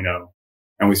Hustle 2.0,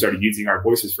 and we started using our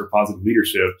voices for positive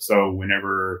leadership. So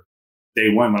whenever day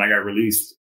one, when I got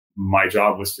released, my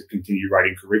job was to continue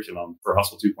writing curriculum for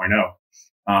Hustle 2.0.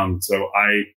 So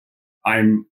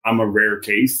I'm a rare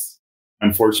case,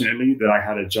 unfortunately, that I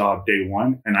had a job day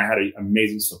one, and I had an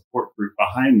amazing support group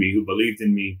behind me who believed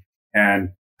in me and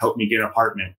helped me get an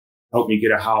apartment, helped me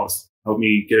get a house, helped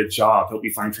me get a job, helped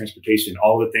me find transportation,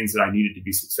 all the things that I needed to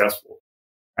be successful.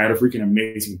 I had a freaking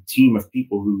amazing team of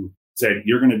people who said,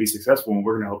 you're going to be successful and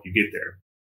we're going to help you get there.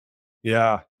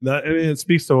 Yeah. It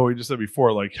speaks to what we just said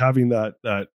before, like having that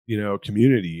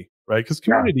community, right? Because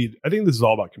community, I think this is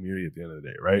all about community at the end of the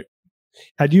day, right?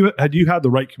 Had you had the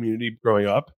right community growing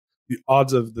up, the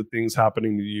odds of the things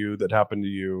happening to you that happened to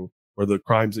you or the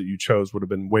crimes that you chose would have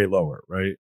been way lower,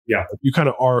 right? Yeah. You kind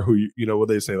of are who what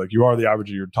they say, like you are the average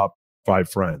of your top 5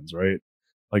 friends, right?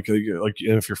 Like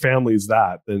if your family is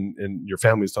that, then and your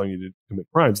family is telling you to commit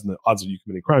crimes, and the odds of you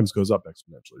committing crimes goes up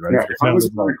exponentially, right? Yeah, if I was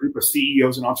in a group of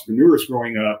CEOs and entrepreneurs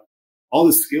growing up, all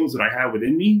the skills that I had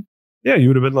within me. Yeah, you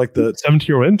would have been like the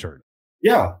 17-year-old intern.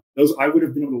 Yeah, I would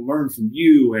have been able to learn from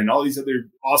you and all these other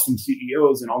awesome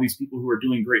CEOs and all these people who are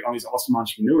doing great, all these awesome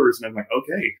entrepreneurs. And I'm like,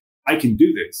 okay, I can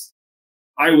do this.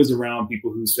 I was around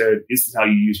people who said, this is how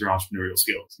you use your entrepreneurial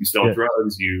skills. You sell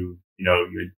drugs,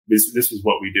 this is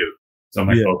what we do. So I'm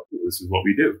like, oh, this is what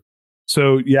we do.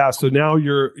 So now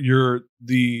you're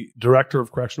the director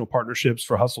of correctional partnerships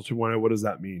for Hustle 2.0. What does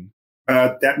that mean?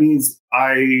 That means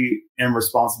I am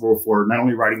responsible for not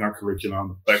only writing our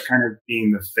curriculum, but kind of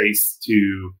being the face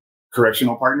to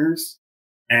correctional partners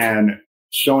and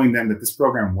showing them that this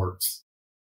program works,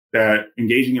 that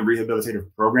engaging in rehabilitative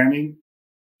programming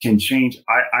can change.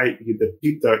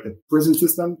 The prison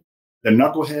system, the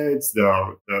knuckleheads,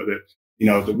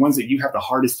 the ones that you have the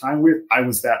hardest time with. I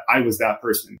was that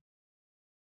person.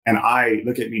 And I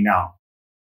look at me now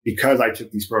because I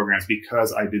took these programs,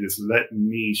 because I did this. Let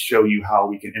me show you how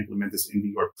we can implement this into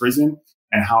your prison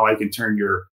and how I can turn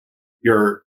your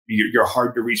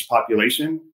hard to reach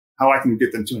population, how I can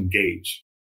get them to engage.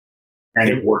 And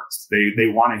it works. They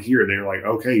want to hear. They're like,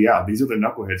 okay, yeah, these are the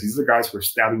knuckleheads. These are the guys who are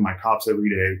stabbing my cops every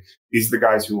day. These are the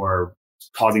guys who are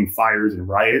causing fires and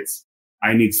riots.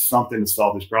 I need something to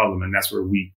solve this problem. And that's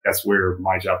where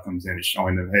my job comes in, is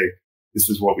showing them, hey, this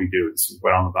is what we do. This is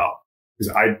what I'm about.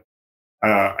 Because I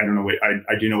don't know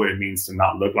I do know what it means to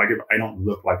not look like it. I don't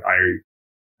look like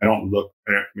I don't look,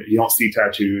 you don't see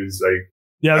tattoos. Like,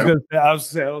 yeah, I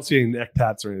don't see any neck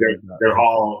tats or anything like that. They're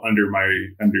all under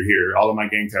here. All of my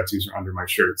gang tattoos are under my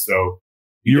shirt. So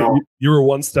you were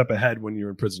one step ahead when you were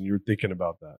in prison. You were thinking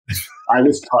about that. I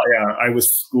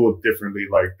was schooled differently.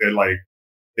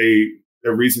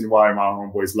 The reason why my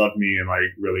homeboys loved me and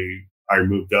really I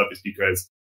moved up is because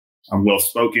I'm well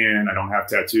spoken. I don't have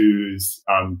tattoos.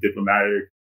 I'm diplomatic.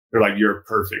 They're like, you're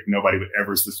perfect. Nobody would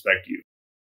ever suspect you.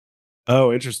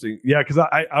 Oh, interesting. Yeah, because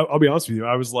I'll be honest with you.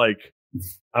 I was like,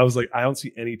 I don't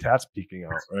see any tats peeking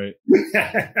out, right?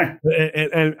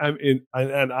 and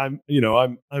I'm,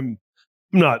 I'm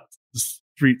not the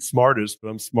street smartest, but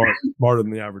I'm smarter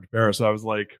than the average bear. So I was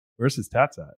like, where's his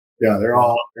tats at? Yeah, they're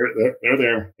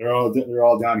there. They're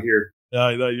all down here.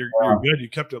 You're good. You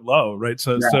kept it low, right?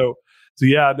 So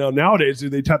yeah. No, nowadays,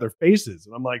 dude, they tat their faces,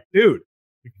 and I'm like, dude,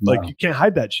 like you can't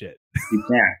hide that shit. You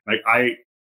can't. Like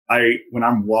I when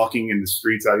I'm walking in the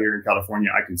streets out here in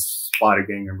California, I can spot a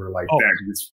gang member like that.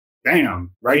 It's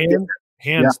bam, right there.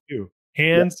 Hands too.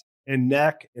 Hands and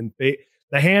neck and face.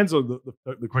 The hands are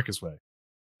the quickest way.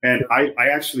 And I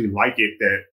actually like it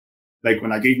that, like,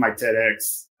 when I gave my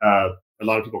TEDx, a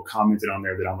lot of people commented on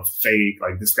there that I'm a fake.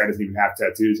 Like, this guy doesn't even have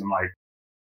tattoos. I'm like,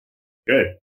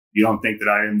 good. You don't think that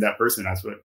I am that person? That's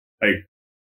what, like,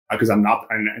 because I'm not.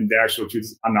 And the actual truth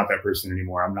is, I'm not that person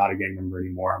anymore. I'm not a gang member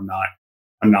anymore. I'm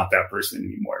not that person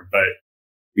anymore. But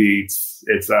it's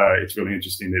really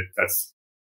interesting that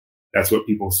that's what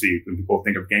people see. When people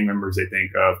think of gang members, they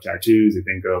think of tattoos. They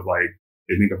think of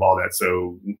all that.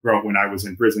 So when I was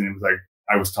in prison, it was like,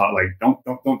 I was taught, like,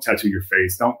 don't tattoo your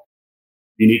face.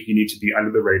 You need to be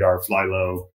under the radar, fly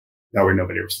low. That way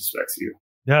nobody ever suspects you.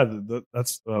 Yeah.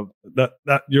 That's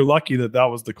that you're lucky that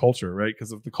was the culture, right?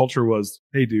 Because if the culture was,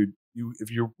 hey dude,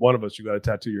 if you're one of us, you got to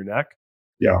tattoo your neck.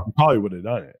 Yeah. You probably would have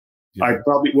done it.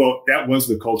 That was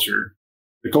the culture.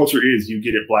 The culture is you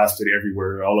get it blasted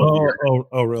everywhere, all over here.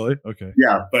 Oh, really? Okay.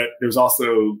 Yeah. But there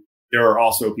are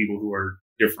also people who are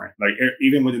different. Like,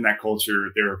 even within that culture,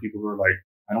 there are people who are like,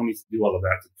 I don't need to do all of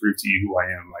that to prove to you who I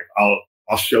am. Like,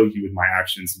 I'll show you with my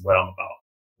actions what I'm about.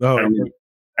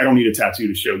 I don't need a tattoo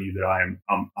to show you that I'm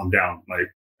down. Like,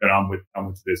 that I'm with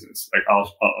the business. Like,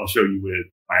 I'll show you with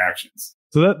my actions.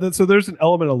 So there's an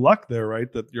element of luck there,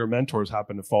 right? That your mentors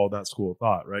happen to follow that school of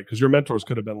thought, right? Because your mentors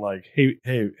could have been like, hey,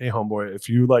 homeboy, if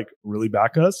you like really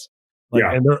back us, like,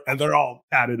 and they're all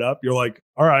padded up, you're like,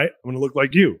 all right, I'm gonna look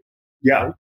like you. Yeah.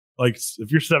 Right? Like,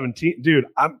 if you're 17, dude,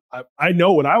 I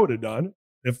know what I would have done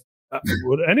if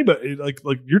would anybody, like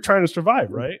you're trying to survive,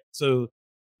 right? So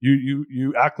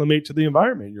you acclimate to the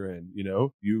environment you're in.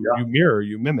 You mirror,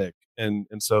 you mimic, and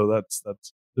so that's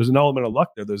there's an element of luck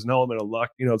there. There's an element of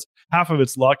luck. It's half of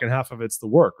it's luck and half of it's the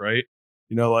work, right?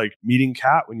 Like meeting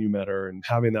Kat when you met her and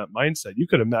having that mindset. You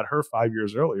could have met her 5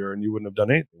 years earlier and you wouldn't have done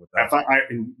anything with that.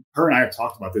 Her and I have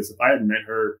talked about this. If I had met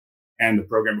her and the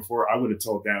program before, I would have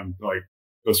told them, like,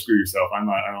 go screw yourself. I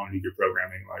don't need your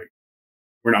programming. Like,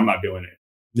 I'm not doing it.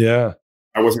 Yeah.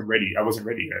 I wasn't ready. Yet.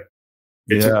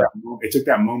 It took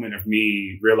that moment of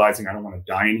me realizing I don't want to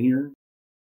die in here,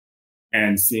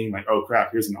 and seeing, like, oh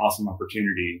crap, here's an awesome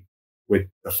opportunity with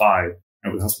the 5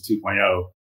 and with Hustle 2.0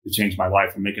 to change my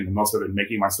life and making the most of it and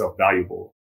making myself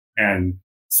valuable and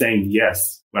saying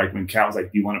yes. Like, when Kat was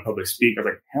like, do you want to public speak? I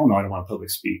was like, hell no, I don't want to public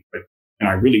speak. And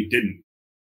I really didn't.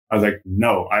 I was like,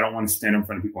 no, I don't want to stand in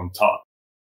front of people and talk.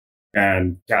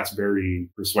 And Kat's very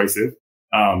persuasive.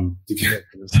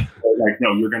 Like,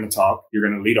 no, you're going to talk. You're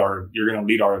going to lead our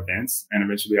events. And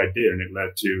eventually I did. And it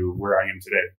led to where I am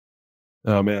today.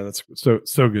 Oh man, that's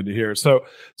so good to hear. So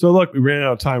look, we ran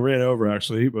out of time, ran over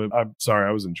actually, but I'm sorry,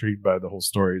 I was intrigued by the whole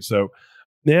story. So,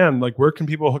 man, like, where can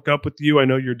people hook up with you? I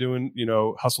know you're doing,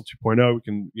 Hustle 2.0. We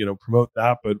can, promote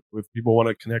that, but if people want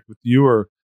to connect with you or,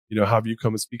 have you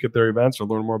come and speak at their events or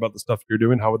learn more about the stuff you're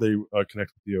doing, how would they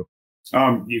connect with you?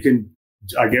 You can,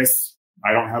 I guess,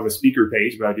 I don't have a speaker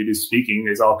page, but I do speaking.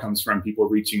 It all comes from people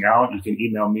reaching out. You can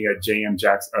email me at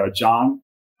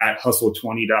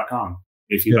john@hustle20.com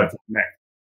if you'd like to connect.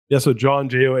 Yeah. So John,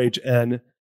 JOHN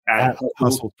at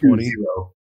hustle20.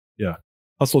 Yeah.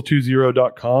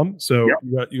 hustle20.com. So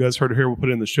you guys heard it here. We'll put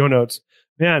it in the show notes.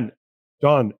 Man,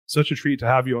 John, such a treat to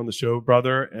have you on the show,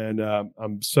 brother. And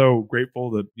I'm so grateful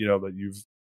that, that you've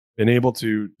been able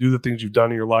to do the things you've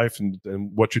done in your life, and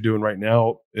what you're doing right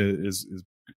now is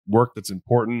work that's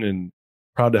important, and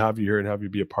proud to have you here and have you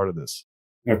be a part of this.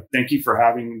 Thank you for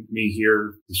having me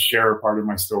here to share a part of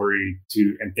my story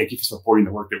and thank you for supporting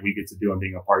the work that we get to do and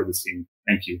being a part of this team.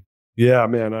 Thank you. Yeah,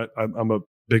 man, I'm a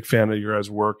big fan of your guys'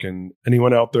 work, and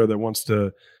anyone out there that wants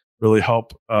to really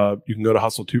help, you can go to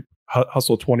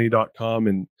hustle20.com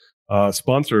and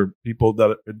sponsor people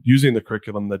that are using the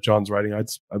curriculum that John's writing. I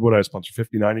sponsor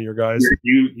 59 of your guys.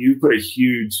 You put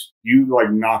you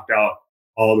knocked out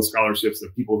all the scholarships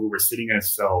of people who were sitting in that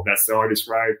cell I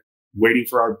described, waiting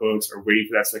for our books or waiting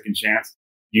for that second chance.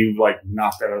 You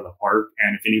knocked that out of the park.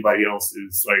 And if anybody else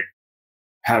is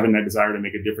having that desire to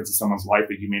make a difference in someone's life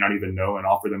that you may not even know and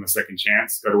offer them a second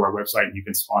chance, go to our website and you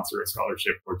can sponsor a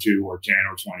scholarship or 2 or 10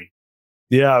 or 20.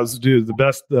 Yeah, it was, dude, the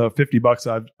best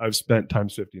 $50 I've spent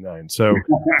times 59. So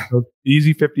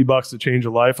easy $50 to change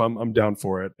a life. I'm down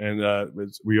for it, and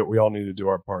we all need to do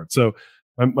our part. So,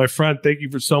 my friend, thank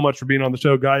you so much for being on the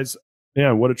show, guys.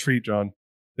 Man, what a treat, John.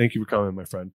 Thank you for coming, my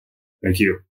friend. Thank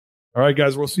you. All right,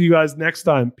 guys, we'll see you guys next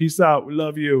time. Peace out. We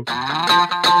love you.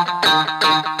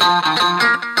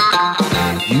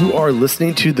 You are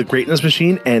listening to The Greatness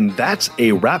Machine, and that's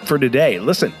a wrap for today.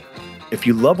 Listen, if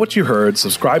you love what you heard,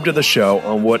 subscribe to the show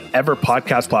on whatever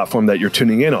podcast platform that you're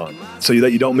tuning in on so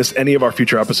that you don't miss any of our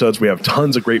future episodes. We have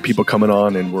tons of great people coming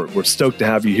on, and we're stoked to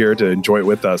have you here to enjoy it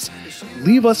with us.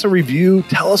 Leave us a review.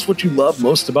 Tell us what you love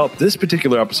most about this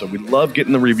particular episode. We love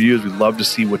getting the reviews. We love to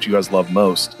see what you guys love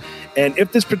most. And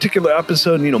if this particular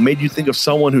episode, made you think of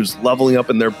someone who's leveling up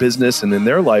in their business and in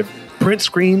their life, print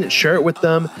screen, share it with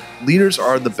them. Leaders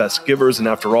are the best givers, and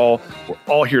after all, we're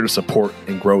all here to support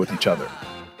and grow with each other.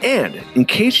 And in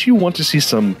case you want to see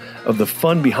some of the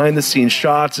fun behind the scenes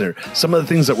shots or some of the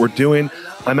things that we're doing,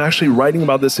 I'm actually writing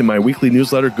about this in my weekly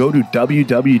newsletter. Go to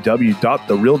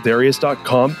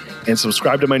www.therealdarius.com and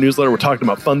subscribe to my newsletter. We're talking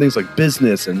about fun things like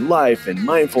business and life and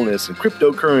mindfulness and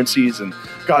cryptocurrencies and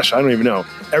gosh, I don't even know,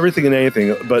 everything and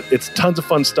anything, but it's tons of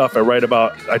fun stuff I write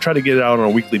about. I try to get it out on a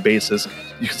weekly basis.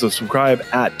 You can subscribe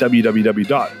at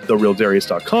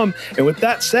www.therealdarius.com. And with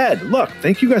that said, look,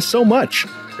 thank you guys so much.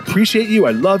 Appreciate you.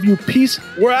 I love you. Peace.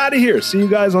 We're out of here. See you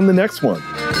guys on the next one.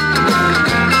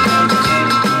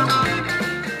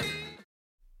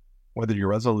 Whether your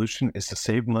resolution is to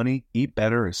save money, eat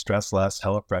better, or stress less,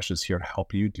 HelloFresh is here to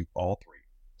help you do all three.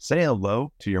 Say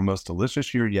hello to your most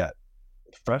delicious year yet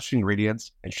with fresh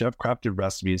ingredients and chef-crafted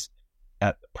recipes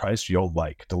at the price you'll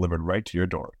like, delivered right to your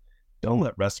door. Don't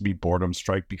let recipe boredom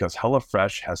strike because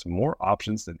HelloFresh has more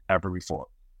options than ever before.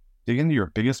 Dig into your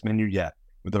biggest menu yet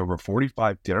with over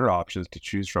 45 dinner options to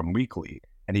choose from weekly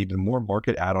and even more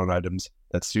market add-on items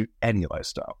that suit any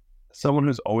lifestyle. As someone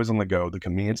who's always on the go, the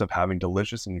convenience of having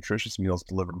delicious and nutritious meals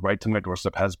delivered right to my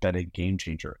doorstep has been a game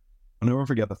changer. I'll never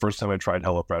forget the first time I tried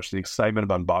HelloFresh, the excitement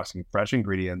of unboxing fresh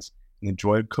ingredients and the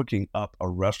joy of cooking up a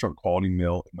restaurant-quality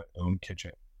meal in my own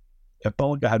kitchen. It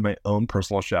felt like I had my own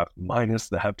personal chef minus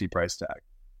the hefty price tag.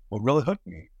 What really hooked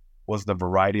me was the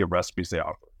variety of recipes they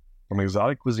offer. From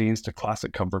exotic cuisines to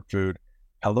classic comfort food,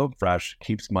 HelloFresh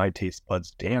keeps my taste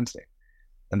buds dancing.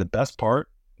 And the best part,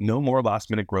 no more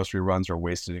last-minute grocery runs or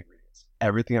wasted ingredients.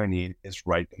 Everything I need is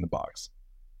right in the box.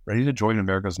 Ready to join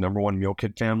America's #1 meal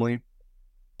kit family?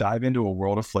 Dive into a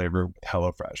world of flavor with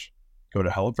HelloFresh. Go to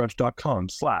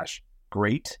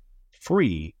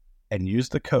HelloFresh.com/greatfree and use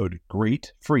the code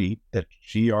GREATFREE, that's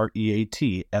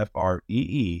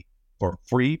GREATFREE, for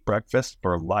free breakfast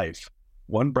for life.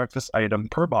 One breakfast item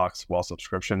per box while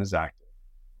subscription is active.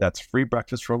 That's free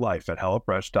breakfast for life at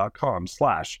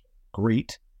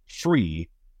HelloFresh.com/greatfree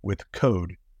with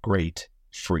code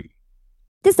GREATFREE.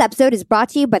 This episode is brought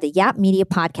to you by the Yap Media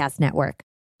Podcast Network.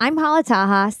 I'm Hala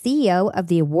Taha, CEO of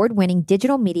the award-winning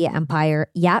digital media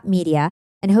empire, Yap Media,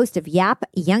 and host of Yap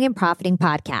Young and Profiting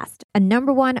Podcast, a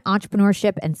 #1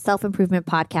 entrepreneurship and self-improvement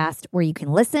podcast where you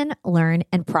can listen, learn,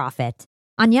 and profit.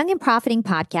 On Young and Profiting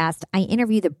Podcast, I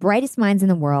interview the brightest minds in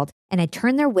the world, and I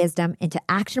turn their wisdom into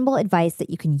actionable advice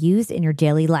that you can use in your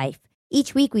daily life.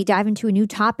 Each week, we dive into a new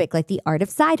topic like the art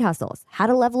of side hustles, how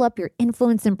to level up your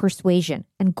influence and persuasion,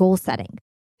 and goal setting.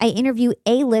 I interview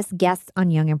A-list guests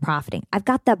on Young and Profiting. I've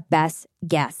got the best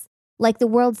guests, like the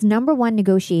world's #1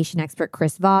 negotiation expert,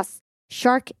 Chris Voss,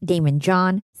 Shark Damon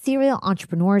John, serial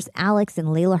entrepreneurs Alex and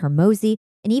Layla Hermosi,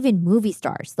 and even movie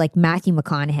stars like Matthew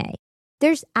McConaughey.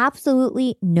 There's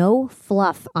absolutely no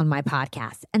fluff on my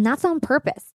podcast, and that's on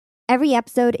purpose. Every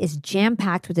episode is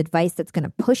jam-packed with advice that's going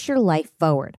to push your life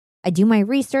forward. I do my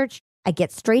research, I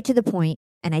get straight to the point,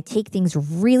 and I take things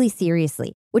really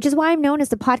seriously, which is why I'm known as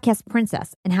the podcast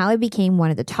princess and how I became one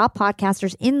of the top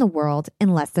podcasters in the world in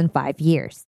less than 5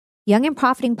 years. Young and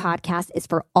Profiting Podcast is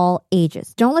for all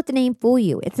ages. Don't let the name fool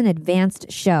you. It's an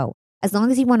advanced show. As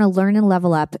long as you want to learn and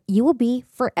level up, you will be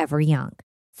forever young.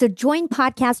 So join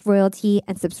Podcast Royalty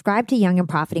and subscribe to Young and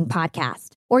Profiting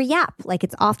Podcast, or YAP, like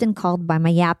it's often called by my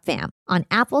YAP fam, on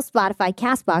Apple, Spotify,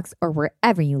 CastBox, or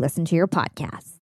wherever you listen to your podcasts.